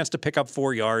get a chance to pick up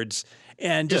 4 yards.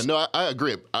 And I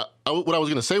agree. What I was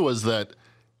going to say was that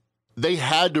they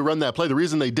had to run that play. The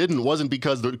reason they didn't wasn't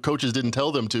because the coaches didn't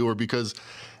tell them to or because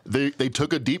they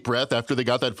took a deep breath after they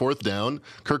got that 4th down.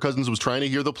 Kirk Cousins was trying to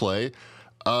hear the play.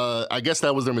 I guess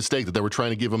that was their mistake, that they were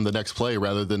trying to give him the next play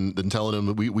rather than telling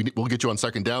him we'll get you on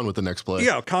 2nd down with the next play.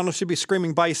 Yeah, O'Connell should be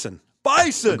screaming Bison.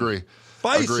 Bison! Agree.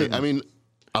 Bison! Agree. I mean,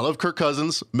 I love Kirk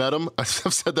Cousins. Met him. I've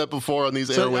said that before on these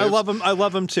airwaves. I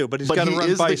love him too, but he's got to run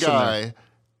Bison. But he is the guy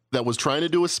that was trying to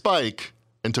do a spike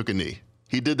and took a knee.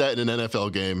 He did that in an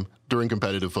NFL game during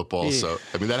competitive football. Yeah. So,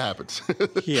 I mean, that happens.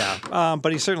 Yeah.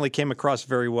 But he certainly came across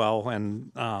very well,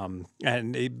 and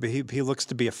he looks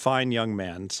to be a fine young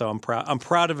man. So I'm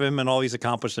proud of him and all he's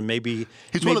accomplished, and maybe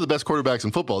he's one of the best quarterbacks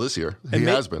in football this year. He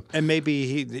has been. And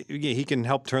maybe he can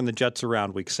help turn the Jets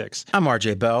around week 6. I'm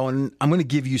RJ Bell, and I'm going to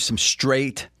give you some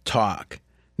straight talk.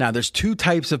 Now, there's 2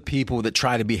 types of people that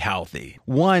try to be healthy.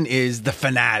 One is the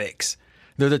fanatics.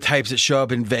 They're the types that show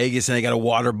up in Vegas and they got a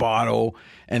water bottle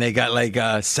and they got like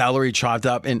celery chopped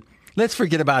up. And let's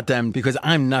forget about them because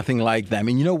I'm nothing like them.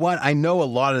 And you know what? I know a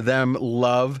lot of them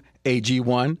love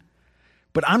AG1,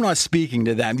 but I'm not speaking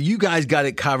to them. You guys got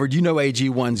it covered. You know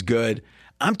AG1's good.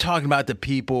 I'm talking about the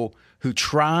people who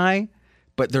try,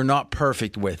 but they're not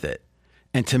perfect with it.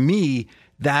 And to me,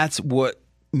 that's what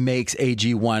makes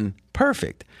AG1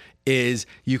 perfect, is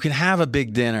you can have a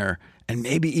big dinner and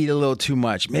maybe eat a little too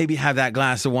much, maybe have that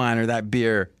glass of wine or that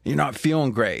beer. You're not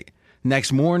feeling great.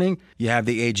 Next morning, you have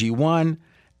the AG1,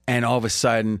 and all of a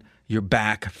sudden, you're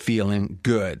back feeling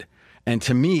good. And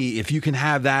to me, if you can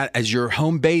have that as your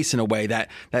home base in a way, that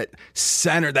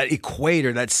center, that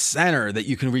equator, that center that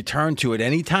you can return to at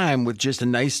any time with just a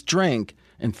nice drink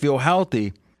and feel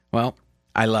healthy, well,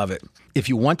 I love it. If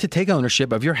you want to take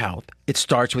ownership of your health, it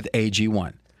starts with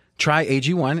AG1. Try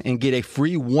AG1 and get a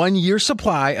free 1-year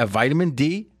supply of vitamin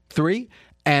D3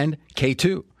 and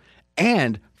K2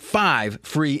 and 5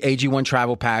 free AG1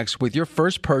 travel packs with your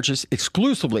first purchase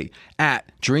exclusively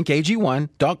at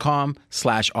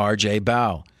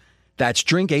drinkag1.com/RJBell. That's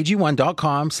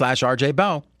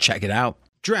drinkag1.com/RJBell. Check it out.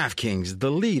 DraftKings,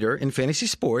 the leader in fantasy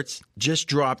sports, just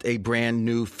dropped a brand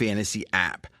new fantasy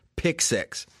app, Pick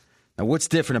 6. Now, what's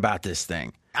different about this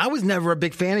thing? I was never a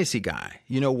big fantasy guy.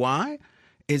 You know why?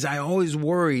 Is I always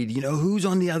worried, who's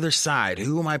on the other side?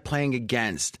 Who am I playing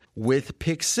against? With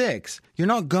Pick 6, you're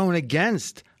not going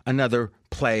against another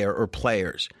player or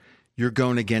players. You're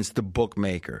going against the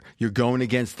bookmaker. You're going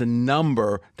against the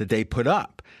number that they put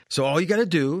up. So all you got to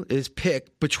do is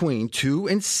pick between 2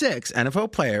 and 6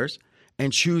 NFL players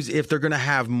and choose if they're going to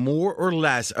have more or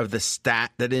less of the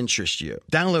stat that interests you.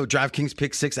 Download DraftKings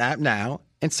Pick 6 app now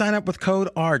and sign up with code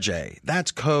RJ.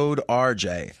 That's code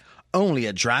RJ. Only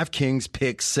at DraftKings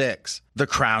Pick 6. The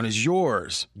crown is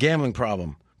yours. Gambling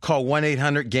problem? Call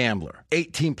 1-800-GAMBLER.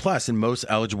 18 plus in most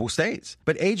eligible states.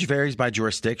 But age varies by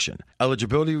jurisdiction.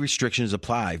 Eligibility restrictions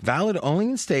apply. Valid only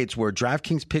in states where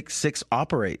DraftKings Pick 6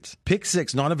 operates. Pick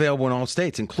 6 not available in all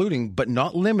states, including but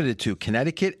not limited to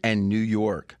Connecticut and New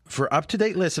York. For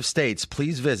up-to-date list of states,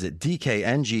 please visit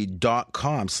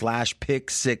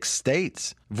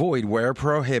dkng.com/pick6states. Void where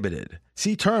prohibited.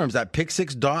 See terms at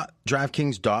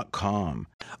pick6.draftkings.com.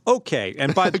 Okay,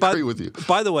 and I agree with you.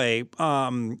 By the way,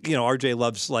 RJ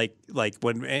loves like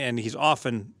when, and he's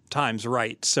oftentimes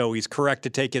right, so he's correct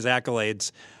to take his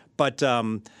accolades. But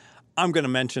I'm going to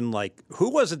mention,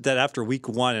 who was it that after week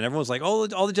 1, and everyone's like, all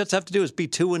the Jets have to do is be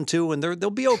 2-2, and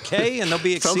they'll be okay, and they'll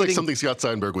be exceeding. Sounds like something Scott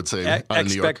Steinberg would say on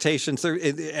expectations. New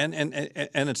York.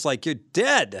 And it's like, you're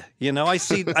dead. I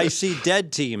see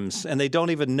dead teams, and they don't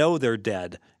even know they're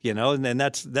dead. And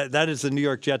that is the New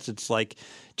York Jets. It's like,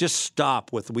 just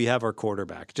stop with we have our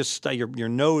quarterback. Just your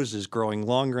nose is growing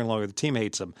longer and longer. The team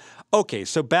hates him. Okay,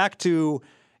 so back to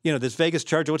this Vegas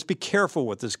Charger. Let's be careful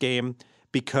with this game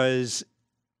because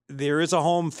there is a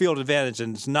home field advantage,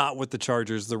 and it's not with the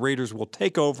Chargers. The Raiders will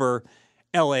take over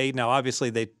L.A. Now, obviously,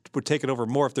 they would take it over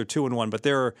more if they're 2-1, but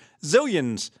there are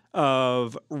zillions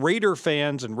of Raider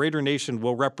fans, and Raider Nation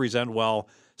will represent well.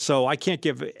 So I can't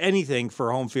give anything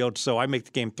for home field, so I make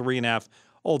the game 3.5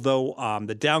 Although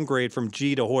the downgrade from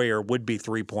G to Hoyer would be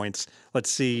 3 points.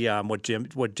 Let's see what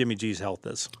Jimmy G's health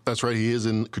is. That's right. He is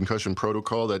in concussion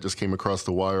protocol. That just came across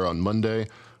the wire on Monday.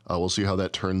 We'll see how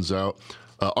that turns out.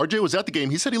 RJ was at the game.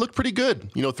 He said he looked pretty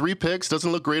good. 3 picks.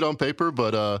 Doesn't look great on paper,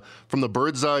 but from the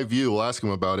bird's eye view, we'll ask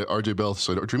him about it. RJ Bell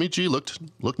said Jimmy G looked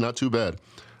not too bad.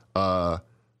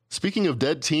 Speaking of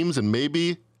dead teams and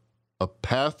maybe a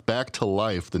path back to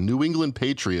life, the New England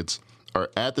Patriots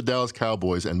are at the Dallas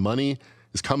Cowboys, and money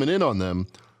is coming in on them.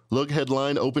 Look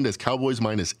headline opened as Cowboys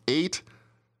 -8.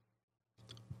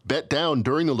 Bet down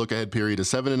during the look ahead period is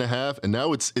 7.5, and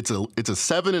now it's a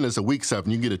 7 and it's a week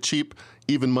 7. You can get a cheap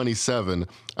even money 7.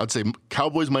 I'd say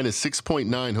Cowboys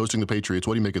 -6.9 hosting the Patriots.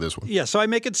 What do you make of this one? Yeah, so I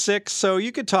make it 6. So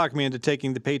you could talk me into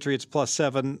taking the Patriots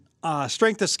 +7.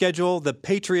 Strength of schedule, the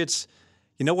Patriots.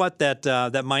 You know what?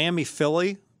 That Miami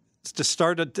Philly to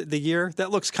start the year,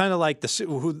 that looks kind of like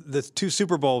who the 2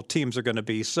 Super Bowl teams are going to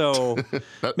be. So,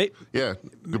 yeah,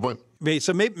 good point.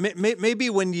 So maybe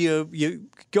when you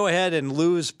go ahead and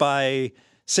lose by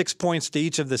 6 points to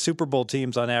each of the Super Bowl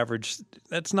teams on average,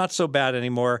 that's not so bad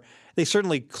anymore. They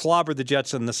certainly clobbered the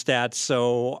Jets in the stats,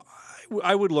 so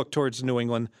I would look towards New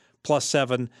England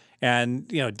 +7, and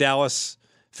Dallas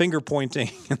finger pointing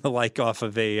and the like off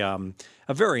of a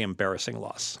very embarrassing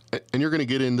loss. And you're going to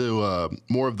get into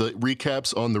more of the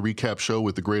recaps on the recap show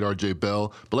with the great RJ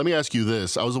Bell. But let me ask you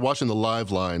this. I was watching the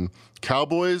live line.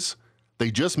 Cowboys,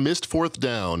 they just missed 4th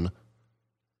down.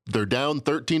 They're down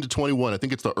 13-21. I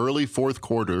think it's the early 4th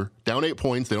quarter. Down 8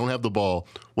 points. They don't have the ball.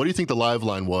 What do you think the live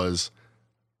line was?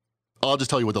 I'll just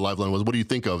tell you what the live line was. What do you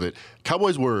think of it?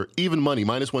 Cowboys were even money,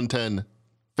 -110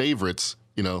 favorites,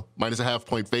 -0.5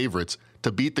 point favorites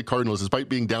to beat the Cardinals despite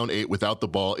being down 8 without the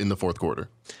ball in the 4th quarter.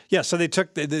 Yeah, so they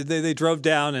drove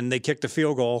down and they kicked a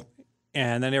field goal,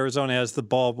 and then Arizona has the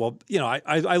ball. Well,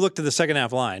 I looked at the second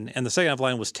half line, and the second half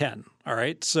line was 10. All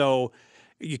right, so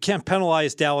you can't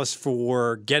penalize Dallas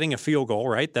for getting a field goal,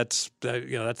 right? That's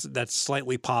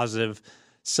slightly positive.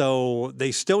 So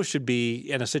they still should be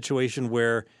in a situation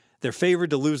where they're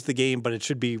favored to lose the game, but it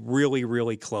should be really,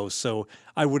 really close. So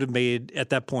I would have made at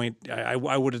that point. I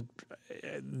would have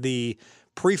the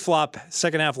pre-flop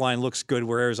second half line looks good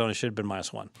where Arizona should have been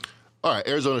 -1. All right,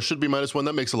 Arizona should be -1.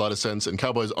 That makes a lot of sense. And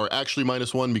Cowboys are actually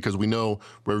 -1 because we know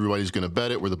where everybody's going to bet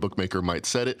it, where the bookmaker might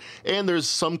set it. And there's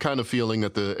some kind of feeling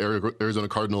that the Arizona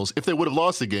Cardinals, if they would have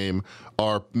lost the game,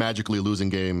 are magically losing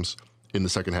games in the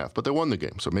second half. But they won the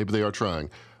game, so maybe they are trying.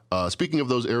 Speaking of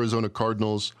those Arizona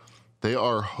Cardinals, they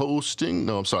are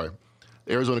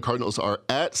Arizona Cardinals are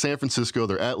at San Francisco.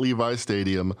 They're at Levi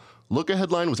Stadium.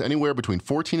 Look-ahead line was anywhere between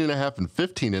 14.5 and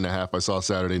 15.5 I saw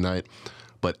Saturday night.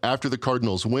 But after the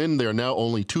Cardinals win, they are now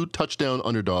only 2 touchdown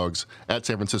underdogs at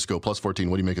San Francisco, +14.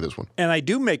 What do you make of this one? And I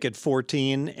do make it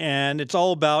 14, and it's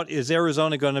all about, is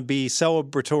Arizona going to be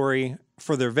celebratory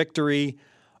for their victory,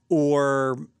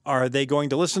 or are they going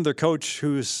to listen to their coach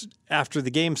who's, after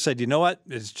the game, said, you know what,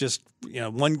 it's just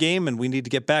one game, and we need to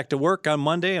get back to work on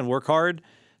Monday and work hard.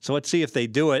 So let's see if they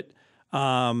do it.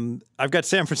 I've got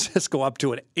San Francisco up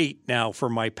to an 8 now for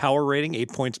my power rating,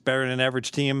 8 points better than an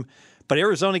average team. But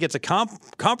Arizona gets a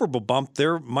comparable bump.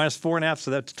 They're -4.5,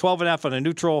 so that's 12.5 on a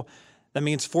neutral. That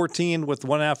means 14 with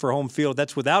 1.5 for home field.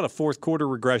 That's without a 4th quarter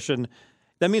regression.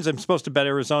 That means I'm supposed to bet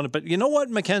Arizona. But you know what,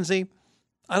 Mackenzie?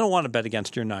 I don't want to bet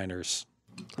against your Niners.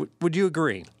 Would you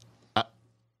agree?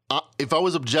 If I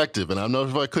was objective, and I don't know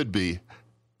if I could be,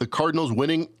 the Cardinals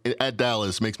winning at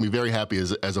Dallas makes me very happy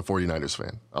as a 49ers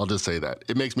fan. I'll just say that.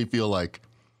 It makes me feel like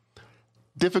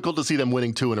difficult to see them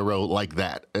winning 2 in a row like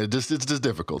that. It's just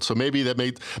difficult. So maybe that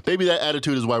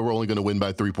attitude is why we're only going to win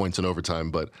by 3 points in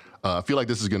overtime. But I feel like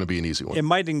this is going to be an easy one. It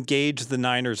might engage the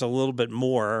Niners a little bit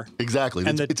more. Exactly.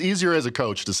 It's easier as a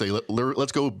coach to say,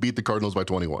 let's go beat the Cardinals by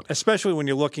 21. Especially when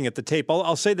you're looking at the tape.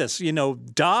 I'll say this.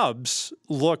 Dobbs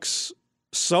looks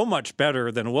so much better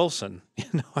than Wilson.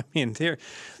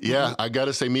 Yeah, I got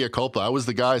to say mea culpa. I was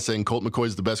the guy saying Colt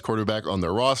McCoy's the best quarterback on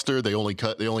their roster. They only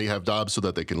have Dobbs so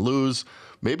that they can lose.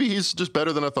 Maybe he's just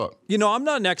better than I thought. I'm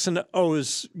not an X and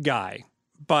O's guy,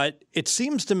 but it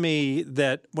seems to me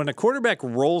that when a quarterback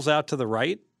rolls out to the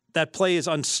right, that play is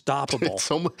unstoppable.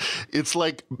 It's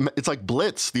like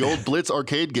Blitz, the old Blitz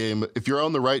arcade game. If you're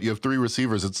on the right, you have 3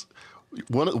 receivers. It's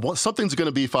something's going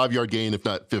to be 5-yard gain, if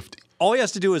not 50. All he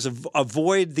has to do is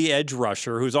avoid the edge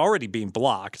rusher who's already being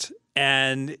blocked.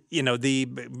 And,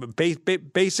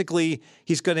 basically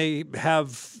he's going to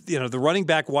have, the running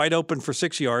back wide open for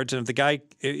 6 yards. And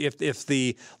if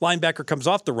the linebacker comes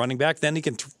off the running back, then he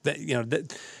can,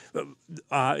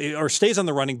 or stays on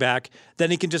the running back,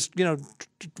 then he can just,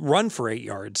 run for 8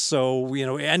 yards. So,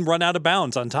 and run out of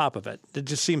bounds on top of it. It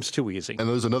just seems too easy. And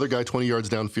there's another guy 20 yards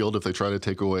downfield if they try to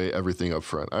take away everything up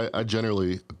front. I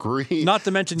generally agree. Not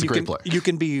to mention it's a great play. you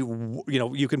can be,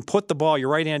 you can put the ball, you're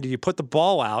right-handed, you put the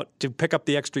ball out to pick up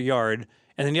the extra yard,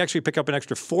 and then you actually pick up an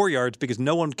extra 4 yards because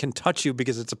no one can touch you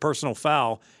because it's a personal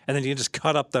foul, and then you can just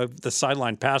cut up the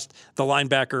sideline past the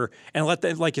linebacker and let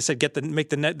like you said, make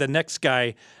the next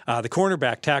guy, the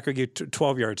cornerback, tackle you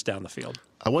 12 yards down the field.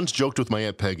 I once joked with my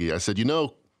Aunt Peggy. I said,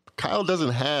 Kyle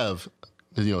doesn't have,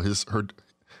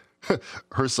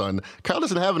 her son. Kyle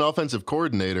doesn't have an offensive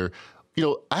coordinator.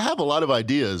 I have a lot of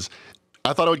ideas.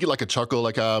 I thought I would get like a chuckle,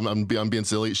 like I'm being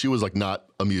silly. She was like not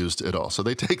amused at all. So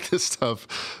they take this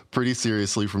stuff pretty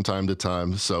seriously from time to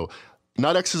time. So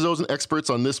not X's, O's, and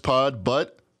experts on this pod,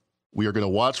 but we are going to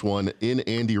watch one in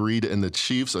Andy Reid and the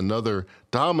Chiefs, another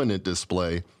dominant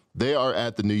display. They are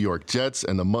at the New York Jets,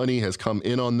 and the money has come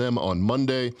in on them on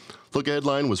Monday. Look-ahead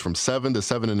line was from 7 to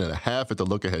 7.5 at the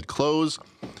look-ahead close.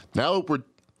 Now we're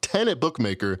 10 at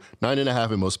bookmaker,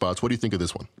 9.5 in most spots. What do you think of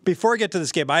this one? Before I get to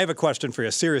this game, I have a question for you,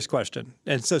 a serious question.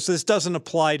 And so this doesn't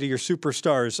apply to your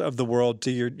superstars of the world,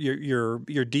 to your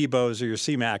Debos or your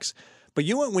C-Max. But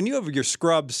when you have your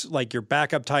scrubs, like your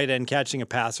backup tight end catching a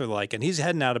pass or the like, and he's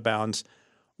heading out of bounds,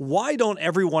 why don't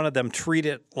every one of them treat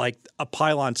it like a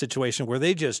pylon situation where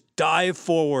they just dive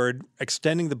forward,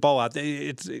 extending the ball out?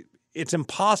 It's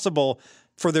impossible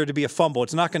for there to be a fumble.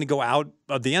 It's not going to go out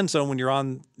of the end zone when you're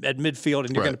at midfield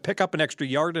and you're going to pick up an extra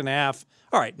 1.5 yards.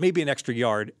 All right, maybe an extra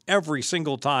yard every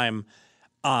single time.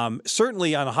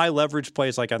 Certainly on high leverage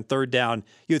plays like on third down,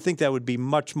 you would think that would be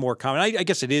much more common. I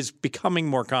guess it is becoming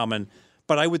more common,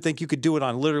 but I would think you could do it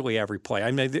on literally every play.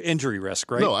 I mean, the injury risk,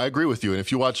 right? No, I agree with you. And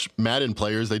if you watch Madden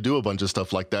players, they do a bunch of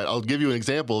stuff like that. I'll give you an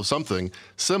example of something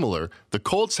similar. The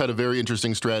Colts had a very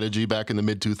interesting strategy back in the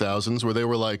mid-2000s where they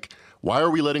were like, why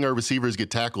are we letting our receivers get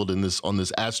tackled on this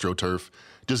AstroTurf?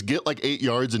 Just get like 8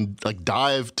 yards and like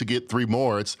dive to get 3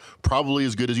 more. It's probably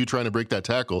as good as you trying to break that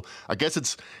tackle. I guess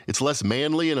it's less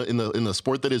manly in the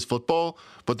sport that is football,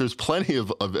 but there's plenty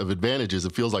of advantages,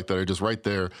 it feels like, that are just right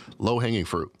there, low-hanging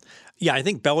fruit. Yeah, I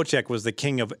think Belichick was the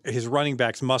king of his running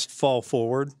backs must fall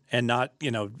forward and not,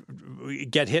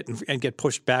 get hit and get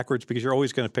pushed backwards because you're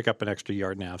always going to pick up an extra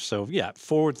 1.5 yards. So, yeah,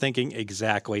 forward thinking,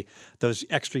 exactly. Those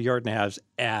extra 1.5 yards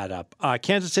add up.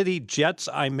 Kansas City Jets,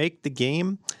 I make the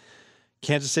game.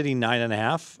 Kansas City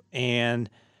 9.5. And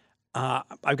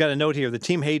I've got a note here. The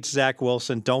team hates Zach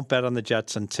Wilson. Don't bet on the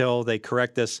Jets until they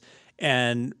correct this.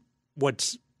 And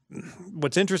what's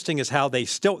interesting is how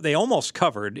they almost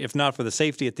covered, if not for the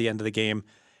safety at the end of the game,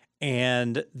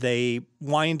 and they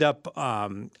wind up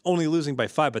only losing by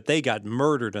 5, but they got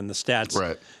murdered in the stats.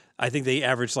 Right. I think they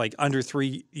averaged like under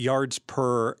 3 yards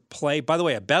per play. By the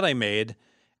way, a bet I made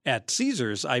at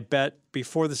Caesars, I bet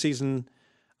before the season,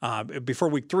 before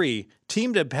week 3,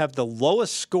 team to have the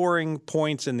lowest scoring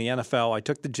points in the NFL. I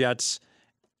took the Jets.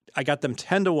 I got them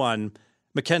 10-1.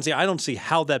 Mackenzie, I don't see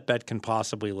how that bet can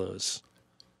possibly lose.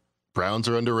 Browns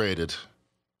are underrated.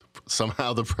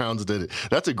 Somehow the Browns did it.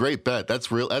 That's a great bet.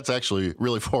 That's real. That's actually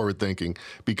really forward thinking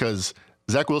because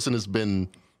Zach Wilson has been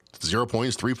 0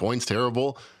 points, 3 points,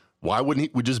 terrible. Why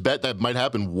wouldn't we just bet that might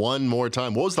happen one more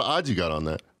time? What was the odds you got on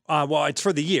that? Well, it's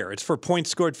for the year. It's for points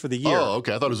scored for the year. Oh,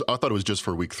 okay. I thought it was just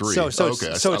for week 3. So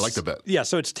okay. I like the bet. Yeah.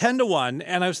 So it's 10-1,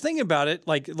 and I was thinking about it.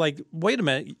 Like, wait a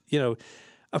minute.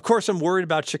 Of course, I'm worried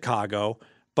about Chicago,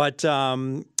 but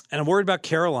and I'm worried about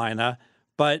Carolina.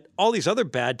 But all these other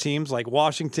bad teams like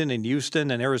Washington and Houston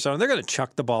and Arizona, they're going to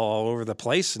chuck the ball all over the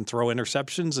place and throw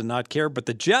interceptions and not care. But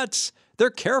the Jets,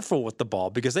 they're careful with the ball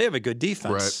because they have a good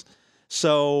defense. Right.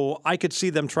 So I could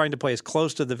see them trying to play as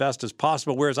close to the vest as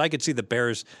possible, whereas I could see the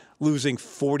Bears losing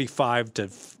 45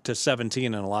 to 17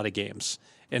 in a lot of games,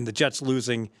 and the Jets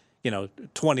losing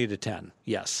 20-10.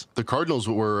 Yes. The Cardinals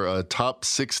were a top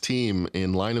 6 team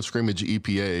in line of scrimmage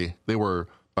EPA. They were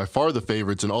by far the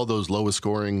favorites in all those lowest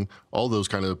scoring, all those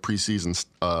kind of preseason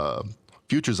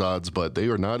futures odds, but they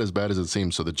are not as bad as it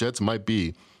seems. So the Jets might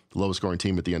be the lowest scoring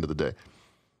team at the end of the day.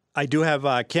 I do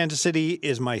have Kansas City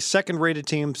is my second-rated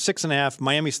team, 6.5.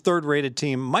 Miami's third-rated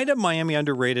team. Might have Miami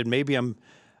underrated. Maybe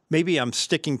I'm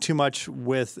sticking too much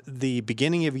with the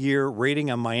beginning of year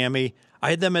rating on Miami. I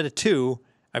had them at a 2.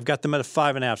 I've got them at a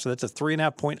 5.5. So that's a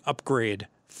 3.5-point upgrade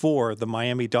for the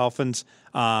Miami Dolphins.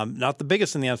 Not the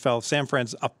biggest in the NFL. San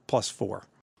Fran's up +4.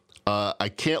 I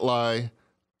can't lie.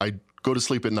 I go to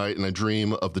sleep at night and I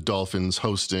dream of the Dolphins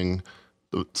hosting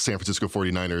the San Francisco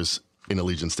 49ers in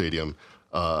Allegiant Stadium.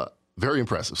 Very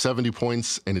impressive. 70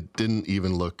 points, and it didn't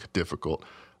even look difficult.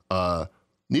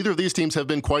 Neither of these teams have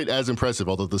been quite as impressive,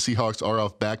 although the Seahawks are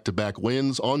off back-to-back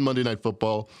wins on Monday Night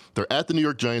Football. They're at the New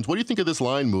York Giants. What do you think of this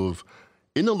line move?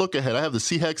 In the look ahead, I have the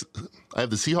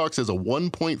Seahawks as a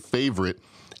 1-point favorite,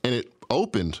 and it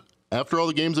opened after all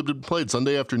the games have been played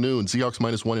Sunday afternoon. Seahawks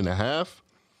 -1.5.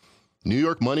 New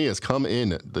York money has come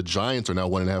in. The Giants are now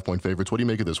 1.5-point favorites. What do you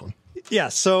make of this one? Yeah,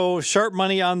 so sharp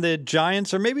money on the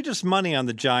Giants, or maybe just money on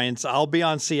the Giants. I'll be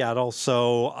on Seattle,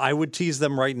 so I would tease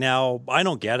them right now. I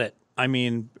don't get it. I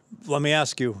mean, let me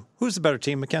ask you, who's the better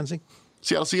team, Mackenzie?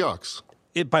 Seattle Seahawks.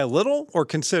 By little or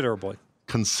considerably?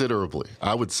 Considerably,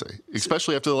 I would say.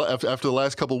 Especially after the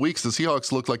last couple of weeks, the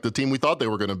Seahawks looked like the team we thought they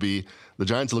were going to be. The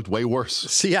Giants looked way worse.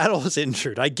 Seattle is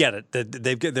injured. I get it.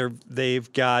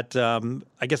 They've got.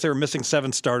 I guess they were missing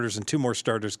 7 starters, and 2 more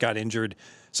starters got injured.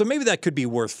 So maybe that could be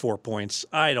worth 4 points.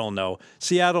 I don't know.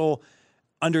 Seattle,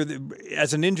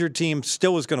 as an injured team,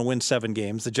 still is going to win 7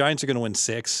 games. The Giants are going to win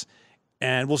 6,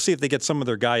 and we'll see if they get some of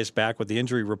their guys back with the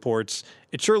injury reports.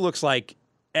 It sure looks like,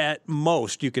 at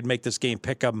most, you could make this game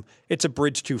pick 'em. It's a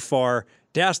bridge too far.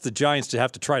 To ask the Giants to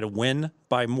have to try to win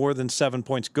by more than 7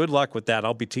 points, good luck with that.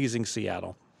 I'll be teasing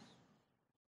Seattle.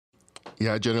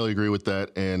 Yeah, I generally agree with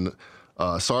that. And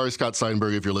sorry, Scott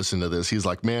Seinberg, if you're listening to this. He's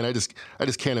like, man, I just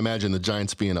can't imagine the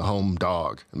Giants being a home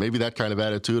dog. And maybe that kind of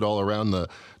attitude all around the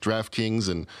DraftKings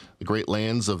and the great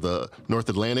lands of the North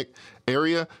Atlantic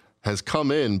area has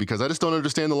come in because I just don't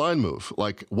understand the line move.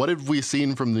 Like, what have we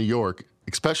seen from New York,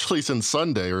 especially since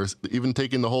Sunday, or even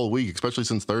taking the whole week, especially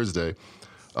since Thursday?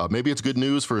 Maybe it's good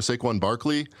news for Saquon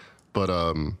Barkley, but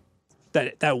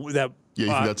yeah, you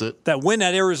think that's it? That win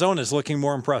at Arizona is looking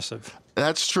more impressive.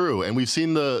 That's true, and we've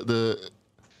seen the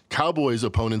Cowboys'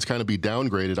 opponents kind of be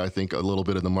downgraded, I think, a little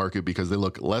bit in the market because they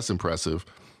look less impressive.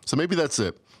 So maybe that's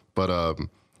it. But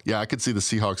yeah, I could see the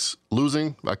Seahawks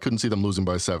losing. I couldn't see them losing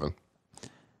by 7.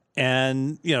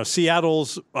 And,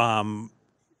 Seattle's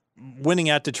winning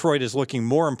at Detroit is looking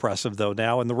more impressive, though,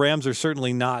 now. And the Rams are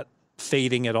certainly not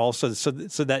fading at all. So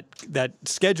that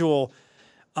schedule,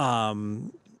 I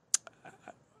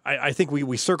think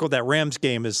we circled that Rams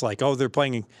game as like, oh, they're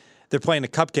playing a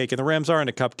cupcake. And the Rams aren't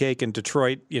a cupcake. And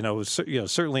Detroit,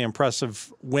 certainly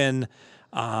impressive win.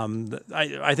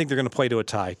 I think they're going to play to a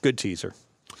tie. Good teaser.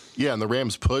 Yeah, and the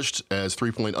Rams pushed as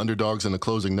 3-point underdogs in the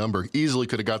closing number. Easily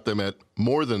could have got them at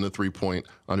more than the 3-point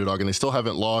underdog, and they still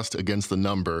haven't lost against the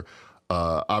number.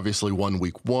 Obviously, won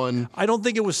week 1. I don't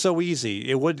think it was so easy.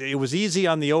 It was easy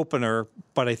on the opener,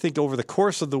 but I think over the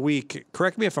course of the week,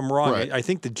 correct me if I'm wrong, right. I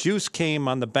think the juice came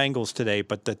on the Bengals today,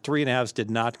 but the 3.5s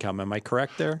did not come. Am I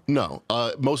correct there? No.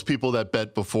 Most people that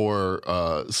bet before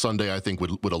Sunday, I think,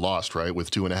 would have lost, right,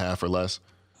 with 2.5 or less.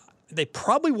 They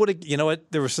probably would have. You know what?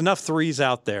 There was enough 3s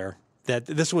out there that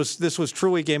this was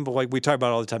truly a game, but like we talk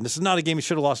about all the time, this is not a game you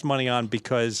should have lost money on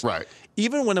because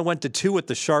even when it went to 2 at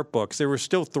the sharp books, there were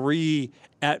still 3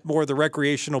 at more of the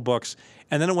recreational books,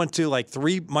 and then it went to like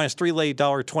 -3 laid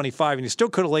 $1.25, and you still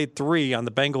could have laid 3 on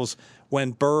the Bengals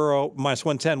when Burrow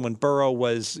 -110 when Burrow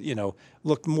was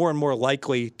looked more and more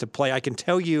likely to play. I can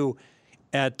tell you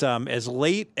at as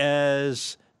late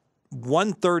as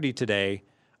 1:30 today,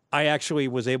 I actually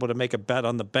was able to make a bet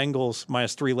on the Bengals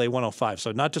 -3 lay 105.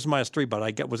 So not just -3, but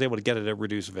I was able to get it at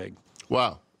reduced vig.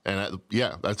 Wow. And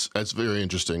that's very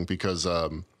interesting because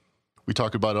we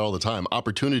talk about it all the time.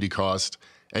 Opportunity cost.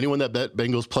 Anyone that bet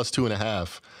Bengals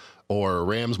 +2.5 or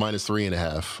Rams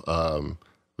 -3.5,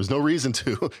 there's no reason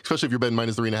to, especially if you're betting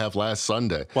 -3.5 last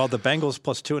Sunday. Well, the Bengals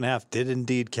 +2.5 did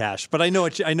indeed cash, but I know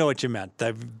what you meant.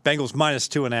 The Bengals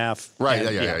 -2.5.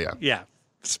 Right. Yeah.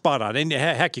 Spot on. And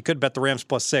heck, you could bet the Rams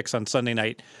 +6 on Sunday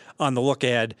night on the look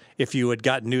ahead if you had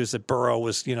gotten news that Burrow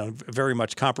was, very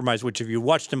much compromised, which if you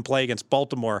watched him play against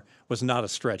Baltimore was not a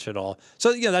stretch at all.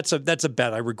 So, that's a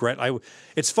bet I regret.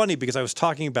 It's funny because I was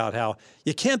talking about how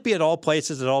you can't be at all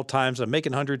places at all times. I'm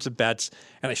making hundreds of bets,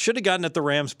 and I should have gotten at the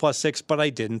Rams +6, but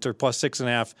I didn't, or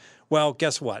 +6.5. Well,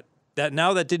 guess what? That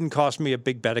didn't cost me a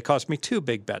big bet. It cost me 2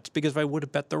 big bets because if I would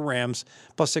have bet the Rams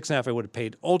 +6.5, I would have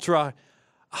paid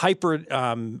hyper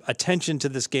attention to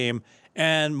this game,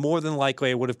 and more than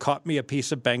likely it would have caught me a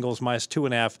piece of Bengals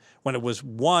 -2.5 when it was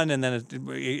 1, and then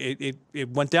it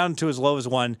went down to as low as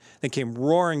 1, then came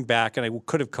roaring back, and I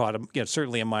could have caught him,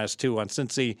 certainly a -2 on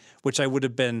Cincy, which I would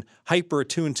have been hyper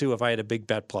attuned to if I had a big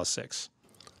bet +6.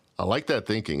 I like that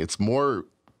thinking. It's more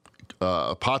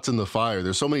pots in the fire.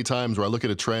 There's so many times where I look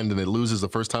at a trend and it loses the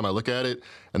first time I look at it,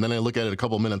 and then I look at it a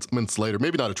couple minutes later,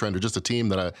 maybe not a trend or just a team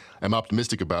that I'm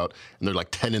optimistic about, and they're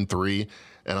like 10-3,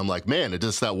 and I'm like, man, it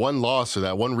just that one loss or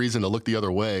that one reason to look the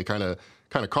other way kind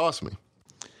of cost me.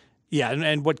 Yeah,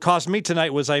 and what cost me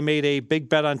tonight was I made a big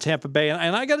bet on Tampa Bay,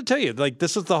 and I got to tell you, like,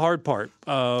 this is the hard part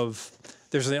of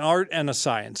There's an art and a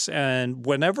science. And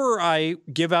whenever I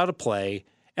give out a play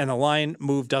and the line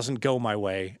move doesn't go my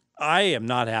way, I am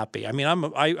not happy. I mean,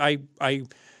 I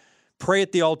pray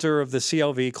at the altar of the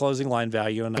CLV closing line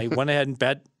value, and I went ahead and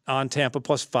bet on Tampa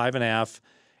plus 5.5,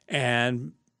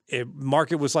 and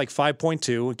market was like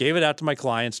 5.2. Gave it out to my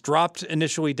clients, dropped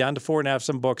initially down to 4.5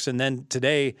 some books, and then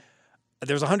today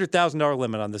there's a $100,000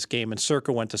 limit on this game, and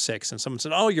Circa went to 6. And someone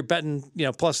said, "Oh, you're betting,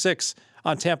 plus 6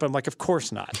 on Tampa." I'm like, "Of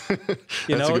course not."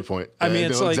 That's a good point. I mean, I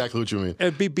it's know like, exactly what you mean.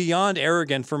 It'd be beyond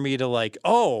arrogant for me to like,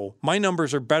 "Oh, my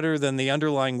numbers are better than the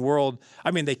underlying world." I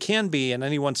mean, they can be in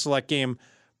any one select game,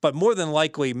 but more than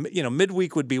likely,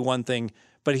 midweek would be one thing.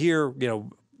 But here,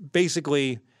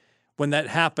 basically, when that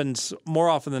happens, more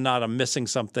often than not, I'm missing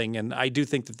something. And I do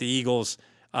think that the Eagles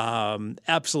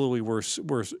absolutely were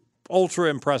ultra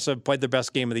impressive, played their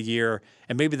best game of the year,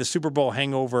 and maybe the Super Bowl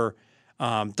hangover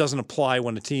doesn't apply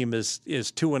when a team is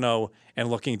 2-0 and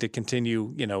looking to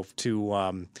continue,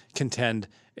 to contend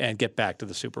and get back to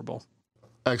the Super Bowl.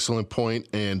 Excellent point.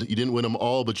 And you didn't win them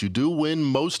all, but you do win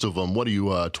most of them. What are you,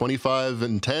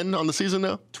 25-10 on the season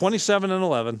now?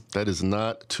 27-11. That is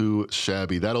not too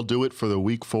shabby. That'll do it for the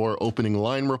Week 4 opening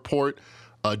line report.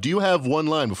 Do you have one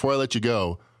line, before I let you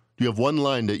go, do you have one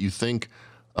line that you think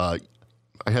I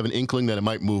have an inkling that it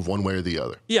might move one way or the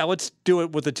other? Yeah, let's do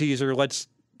it with a teaser. Let's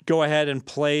go ahead and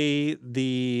play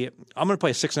I'm going to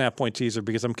play a 6.5 point teaser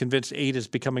because I'm convinced 8 is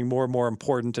becoming more and more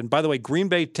important. And by the way, Green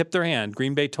Bay tipped their hand.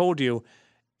 Green Bay told you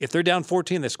if they're down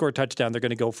 14, they score a touchdown, they're going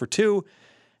to go for 2.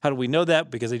 How do we know that?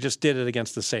 Because they just did it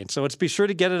against the Saints. So let's be sure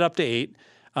to get it up to 8.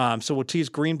 So we'll tease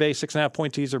Green Bay 6.5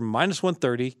 point teaser minus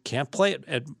 130. Can't play it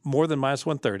at more than minus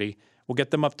 130. We'll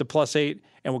get them up to plus 8,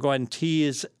 and we'll go ahead and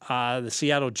tease the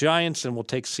Seattle Giants, and we'll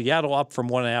take Seattle up from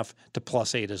 1.5 to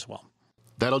plus 8 as well.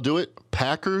 That'll do it.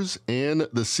 Packers and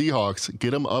the Seahawks,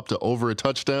 get them up to over a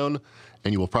touchdown,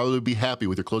 and you will probably be happy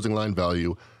with your closing line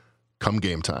value come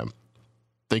game time.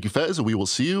 Thank you, Fez. We will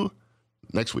see you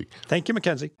next week. Thank you,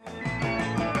 Mackenzie.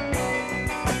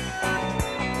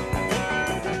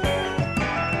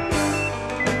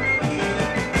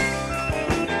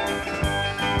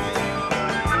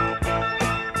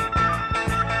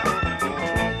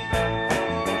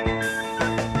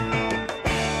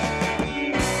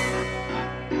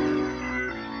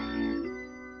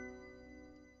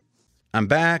 I'm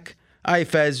back. All right,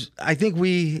 Fez, I think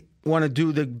we want to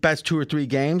do the best 2 or 3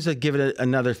 games that give it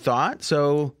another thought.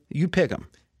 So you pick them.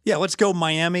 Yeah, let's go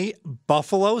Miami,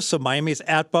 Buffalo. So Miami's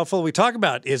at Buffalo. We talk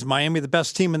about, is Miami the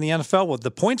best team in the NFL? Well,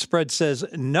 the point spread says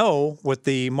no with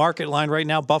the market line right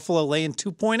now. Buffalo laying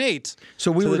 2.8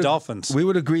 so we to would the Dolphins. We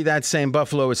would agree that saying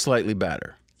Buffalo is slightly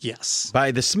better. Yes.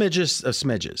 By the smidges of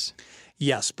smidges.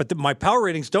 Yes, but my power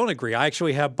ratings don't agree. I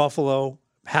actually have Buffalo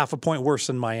half a point worse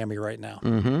than Miami right now.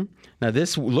 Mm-hmm. Now,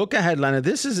 this look-ahead line,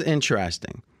 this is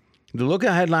interesting. The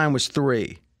look-ahead line was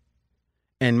 3,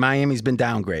 and Miami's been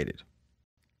downgraded.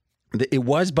 It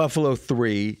was Buffalo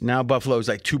 3. Now Buffalo's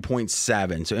like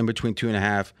 2.7, so in between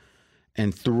 2.5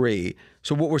 and 3.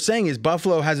 So what we're saying is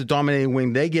Buffalo has a dominating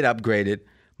wing. They get upgraded.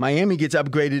 Miami gets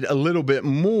upgraded a little bit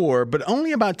more, but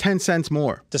only about 10 cents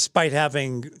more. Despite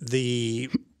having the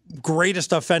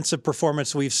greatest offensive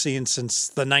performance we've seen since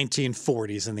the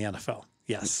 1940s in the NFL.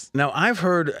 Yes. Now, I've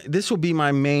heard, this will be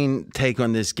my main take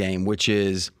on this game, which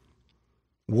is,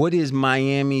 what is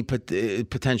Miami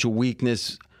potential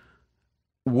weakness?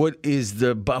 What is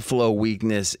the Buffalo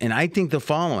weakness? And I think the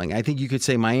following. I think you could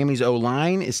say Miami's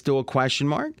O-line is still a question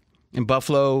mark, and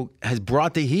Buffalo has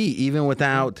brought the heat, even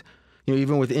without,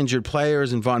 even with injured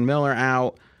players and Von Miller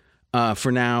out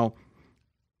for now.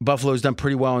 Buffalo's done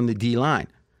pretty well in the D-line.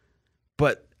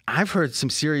 But I've heard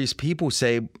some serious people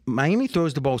say Miami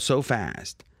throws the ball so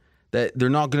fast that they're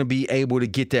not going to be able to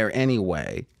get there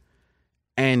anyway.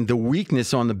 And the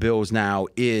weakness on the Bills now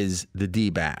is the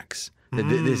D-backs.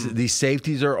 These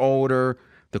safeties are older.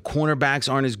 The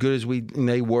cornerbacks aren't as good as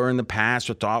they were in the past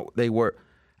or thought they were.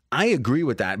 I agree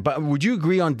with that. But would you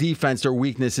agree on defense their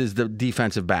weakness is the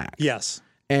defensive back? Yes.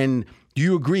 And do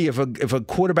you agree if a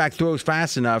quarterback throws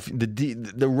fast enough,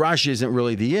 the rush isn't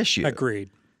really the issue?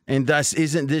 Agreed. And thus,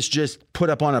 isn't this just put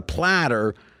up on a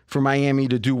platter for Miami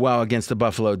to do well against the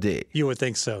Buffalo D? You would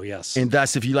think so, yes. And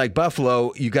thus, if you like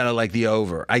Buffalo, you got to like the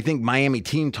over. I think Miami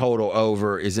team total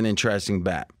over is an interesting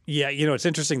bet. Yeah, it's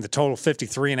interesting. The total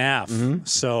 53.5. Mm-hmm.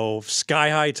 So sky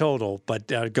high total, but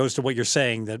it goes to what you're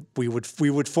saying that we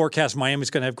would forecast Miami's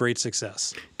going to have great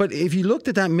success. But if you looked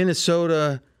at that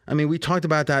Minnesota, we talked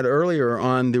about that earlier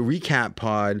on the recap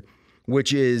pod,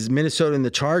 which is Minnesota and the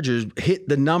Chargers hit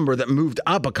the number that moved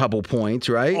up a couple points,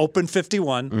 right? Open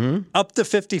 51, up to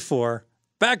 54,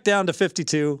 back down to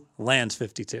 52, lands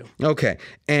 52. Okay.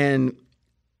 And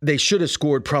they should have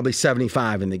scored probably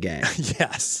 75 in the game.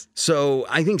 Yes. So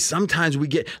I think sometimes we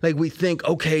think,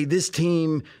 okay, this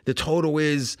team, the total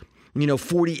is,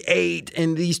 48,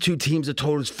 and these two teams, the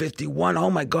total is 51. Oh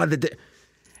my God.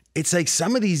 It's like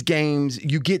some of these games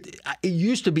it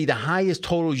used to be the highest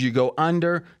totals you go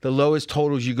under, the lowest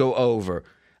totals you go over.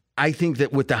 I think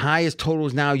that with the highest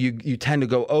totals now, you tend to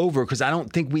go over because I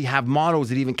don't think we have models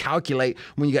that even calculate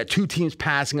when you got two teams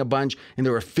passing a bunch and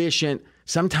they're efficient.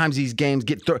 Sometimes these games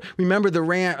get remember the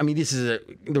this is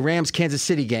the Rams-Kansas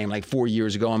City game like 4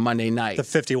 years ago on Monday night. The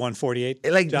 51-48.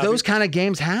 Like those kind of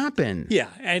games happen. Yeah,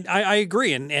 and I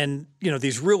agree. And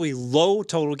these really low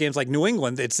total games like New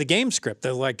England, it's the game script.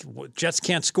 They're like, Jets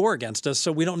can't score against us,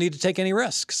 so we don't need to take any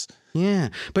risks. Yeah,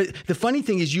 but the funny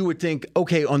thing is you would think,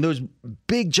 okay, on those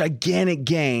big, gigantic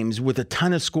games with a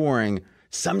ton of scoring,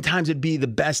 sometimes it'd be the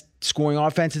best scoring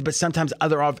offenses, but sometimes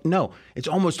no, it's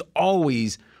almost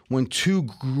always when two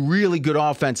really good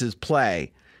offenses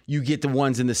play, you get the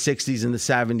ones in the 60s and the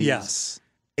 70s. Yes.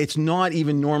 It's not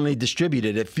even normally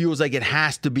distributed. It feels like it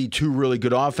has to be two really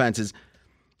good offenses.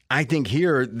 I think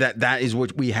here that is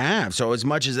what we have. So as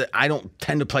much as I don't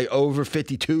tend to play over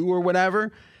 52 or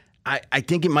whatever, I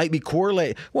think it might be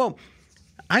correlated. Well,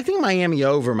 I think Miami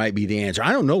over might be the answer.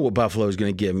 I don't know what Buffalo is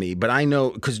going to give me, but I know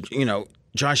because,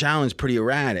 Josh Allen's pretty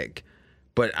erratic.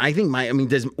 But I think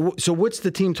so what's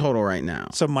the team total right now?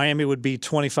 So Miami would be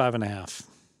 25.5.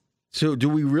 So do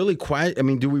we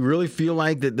really feel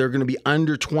like that they're going to be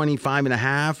under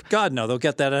 25.5? God, no, they'll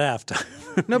get that at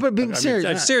halftime. No, but being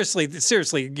serious.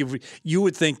 Seriously, you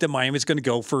would think that Miami's going to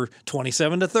go for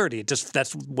 27-30.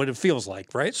 That's what it feels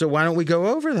like, right? So why don't we go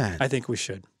over that? I think we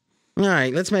should. All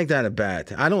right, let's make that a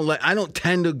bet. I don't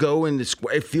tend to go in the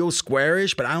square. It feels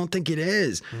squarish, but I don't think it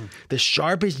is. The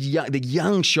sharpest, the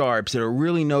young sharps that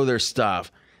really know their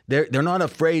stuff, they're not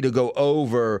afraid to go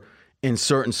over in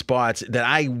certain spots that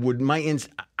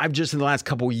I've just in the last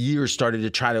couple of years started to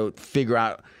try to figure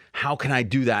out how can I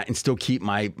do that and still keep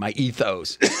my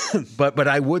ethos. but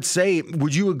I would say,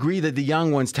 would you agree that the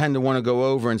young ones tend to want to go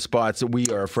over in spots that we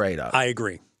are afraid of? I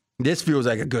agree. This feels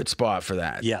like a good spot for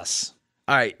that. Yes.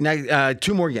 All right, now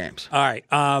two more games. All right,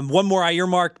 one more I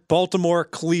earmarked, Baltimore,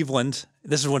 Cleveland.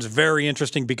 This one's very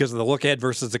interesting because of the look ahead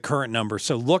versus the current number.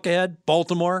 So look ahead,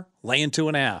 Baltimore, laying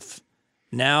 2.5.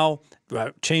 Now,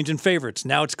 changing favorites.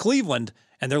 Now it's Cleveland,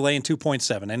 and they're laying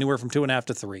 2.7, anywhere from 2.5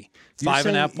 to 3. 5.5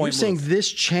 point move. You're saying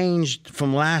this changed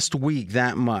from last week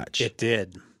that much? It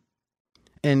did.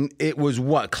 And it was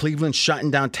what? Cleveland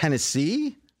shutting down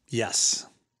Tennessee? Yes.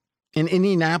 And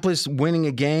Indianapolis winning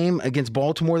a game against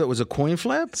Baltimore that was a coin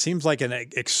flip? Seems like an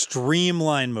extreme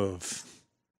line move.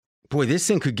 Boy, this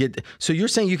thing could get... So you're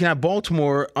saying you can have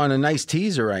Baltimore on a nice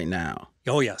teaser right now?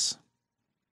 Oh, yes.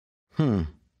 And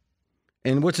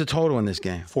what's the total in this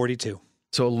game? 42.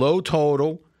 So low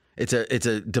total. It's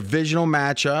a divisional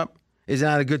matchup. Isn't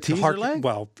that a good teaser leg?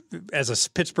 Well, as a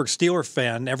Pittsburgh Steelers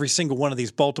fan, every single one of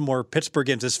these Baltimore-Pittsburgh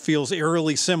games, this feels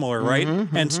eerily similar, right?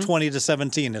 Hence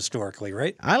 20-17 historically,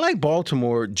 right? I like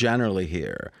Baltimore generally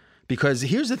here because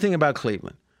here's the thing about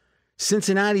Cleveland.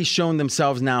 Cincinnati's shown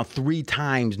themselves now 3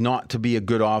 times not to be a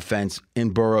good offense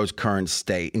in Burrow's current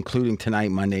state, including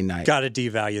tonight, Monday night. Got to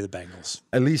devalue the Bengals.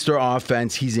 At least their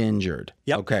offense, he's injured.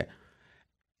 Yep. Okay.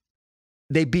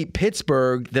 They beat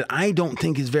Pittsburgh that I don't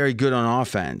think is very good on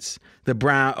offense. The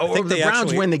Browns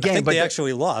win the game. I think they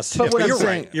actually lost. But what you're I'm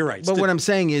saying, right. You're right. But what I'm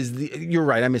saying is, you're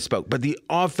right. I misspoke. But the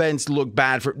offense looked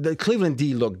bad. The Cleveland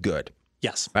D looked good.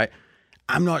 Yes. Right?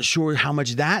 I'm not sure how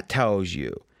much that tells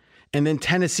you. And then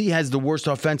Tennessee has the worst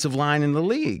offensive line in the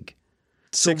league.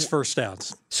 6 first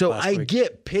downs. So I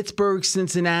get Pittsburgh,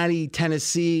 Cincinnati,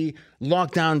 Tennessee,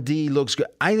 lockdown D looks good.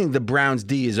 I think the Browns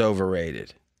D is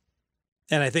overrated.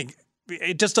 And I think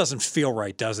it just doesn't feel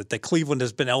right, does it? That Cleveland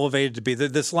has been elevated to be.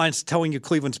 This line's telling you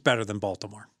Cleveland's better than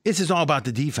Baltimore. This is all about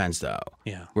the defense, though.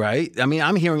 Yeah. Right? I mean,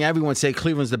 I'm hearing everyone say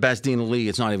Cleveland's the best D in the league.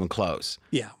 It's not even close.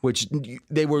 Yeah. Which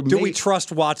they were. Do we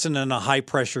trust Watson in a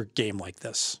high-pressure game like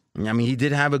this? I mean, he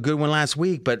did have a good one last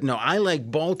week, but no, I like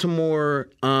Baltimore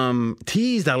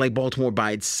teased. I like Baltimore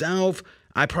by itself.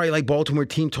 I probably like Baltimore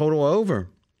team total over.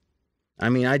 I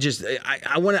mean, I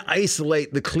want to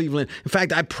isolate the Cleveland. In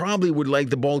fact, I probably would like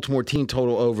the Baltimore team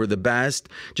total over the best,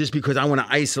 just because I want to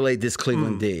isolate this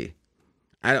Cleveland D.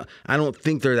 I don't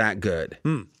think they're that good.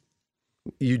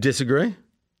 You disagree?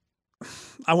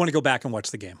 I want to go back and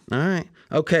watch the game. All right.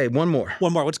 Okay, one more.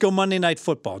 Let's go Monday Night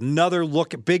Football. Another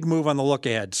big move on the look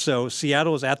ahead. So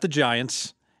Seattle is at the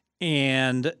Giants,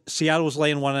 and Seattle was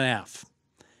laying 1.5.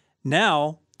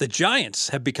 Now the Giants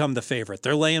have become the favorite.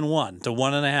 They're laying 1 to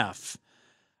 1.5.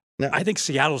 I think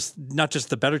Seattle's not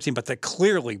just the better team, but the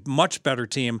clearly much better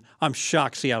team. I'm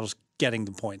shocked Seattle's getting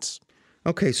the points.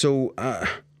 Okay, so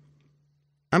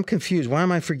I'm confused. Why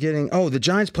am I forgetting? Oh, the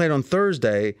Giants played on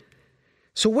Thursday.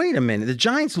 So wait a minute. The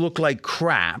Giants look like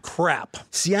crap.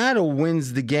 Seattle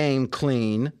wins the game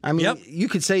clean. I mean, you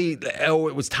could say, oh,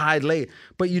 it was tied late.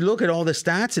 But you look at all the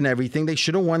stats and everything. They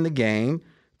should have won the game.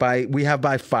 We have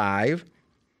by 5.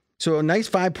 So a nice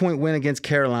 5-point win against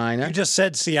Carolina. You just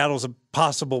said Seattle's a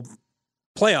possible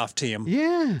playoff team.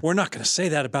 Yeah. We're not going to say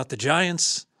that about the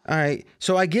Giants. All right.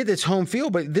 So I get it's home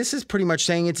field, but this is pretty much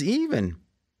saying it's even.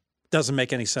 Doesn't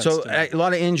make any sense. So a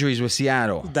lot of injuries with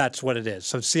Seattle. That's what it is.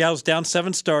 So Seattle's down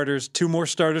 7 starters. 2 more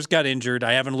starters got injured.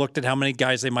 I haven't looked at how many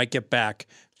guys they might get back.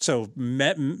 So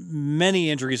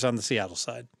many injuries on the Seattle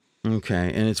side.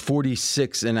 Okay, and it's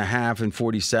 46.5 and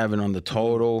 47 on the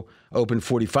total. Open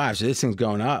 45, so this thing's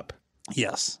going up.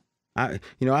 Yes. I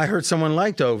heard someone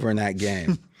liked over in that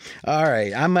game. All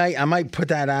right, I might put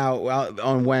that out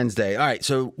on Wednesday. All right,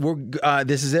 so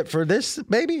this is it for this,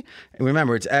 baby. And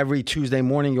remember, it's every Tuesday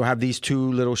morning. You'll have these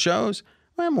 2 little shows.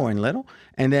 Well, more than little.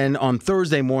 And then on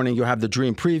Thursday morning, you'll have the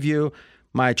Dream Preview,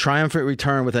 my triumphant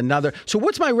return with another. So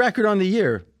what's my record on the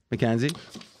year, Mackenzie?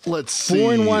 Let's see.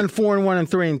 4-1, 4-1, and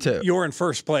 3-2. You're in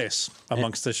first place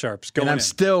amongst the Sharps. And I'm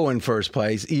still in first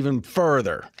place, even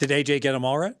further. Did AJ get them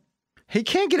all right? He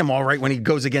can't get them all right when he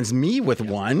goes against me with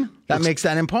one. That makes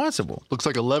that impossible. Looks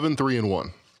like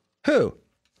 11-3-1. Who?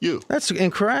 You. That's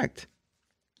incorrect.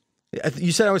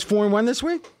 You said I was 4-1 this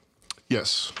week?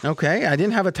 Yes. Okay, I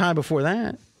didn't have a tie before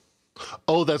that.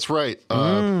 Oh, that's right. So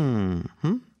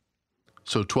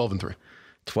 12-3.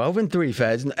 12-3,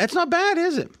 Feds. That's not bad,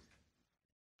 is it?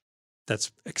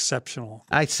 That's exceptional.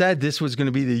 I said this was going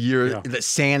to be the year that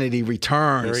sanity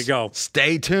returns. There we go.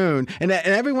 Stay tuned. And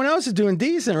everyone else is doing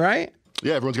decent, right?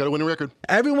 Yeah, everyone's got a winning record.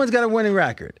 Everyone's got a winning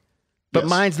record. But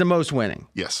mine's the most winning.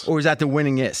 Yes. Or is that the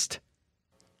winningest?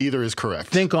 Either is correct.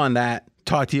 Think on that.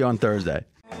 Talk to you on Thursday.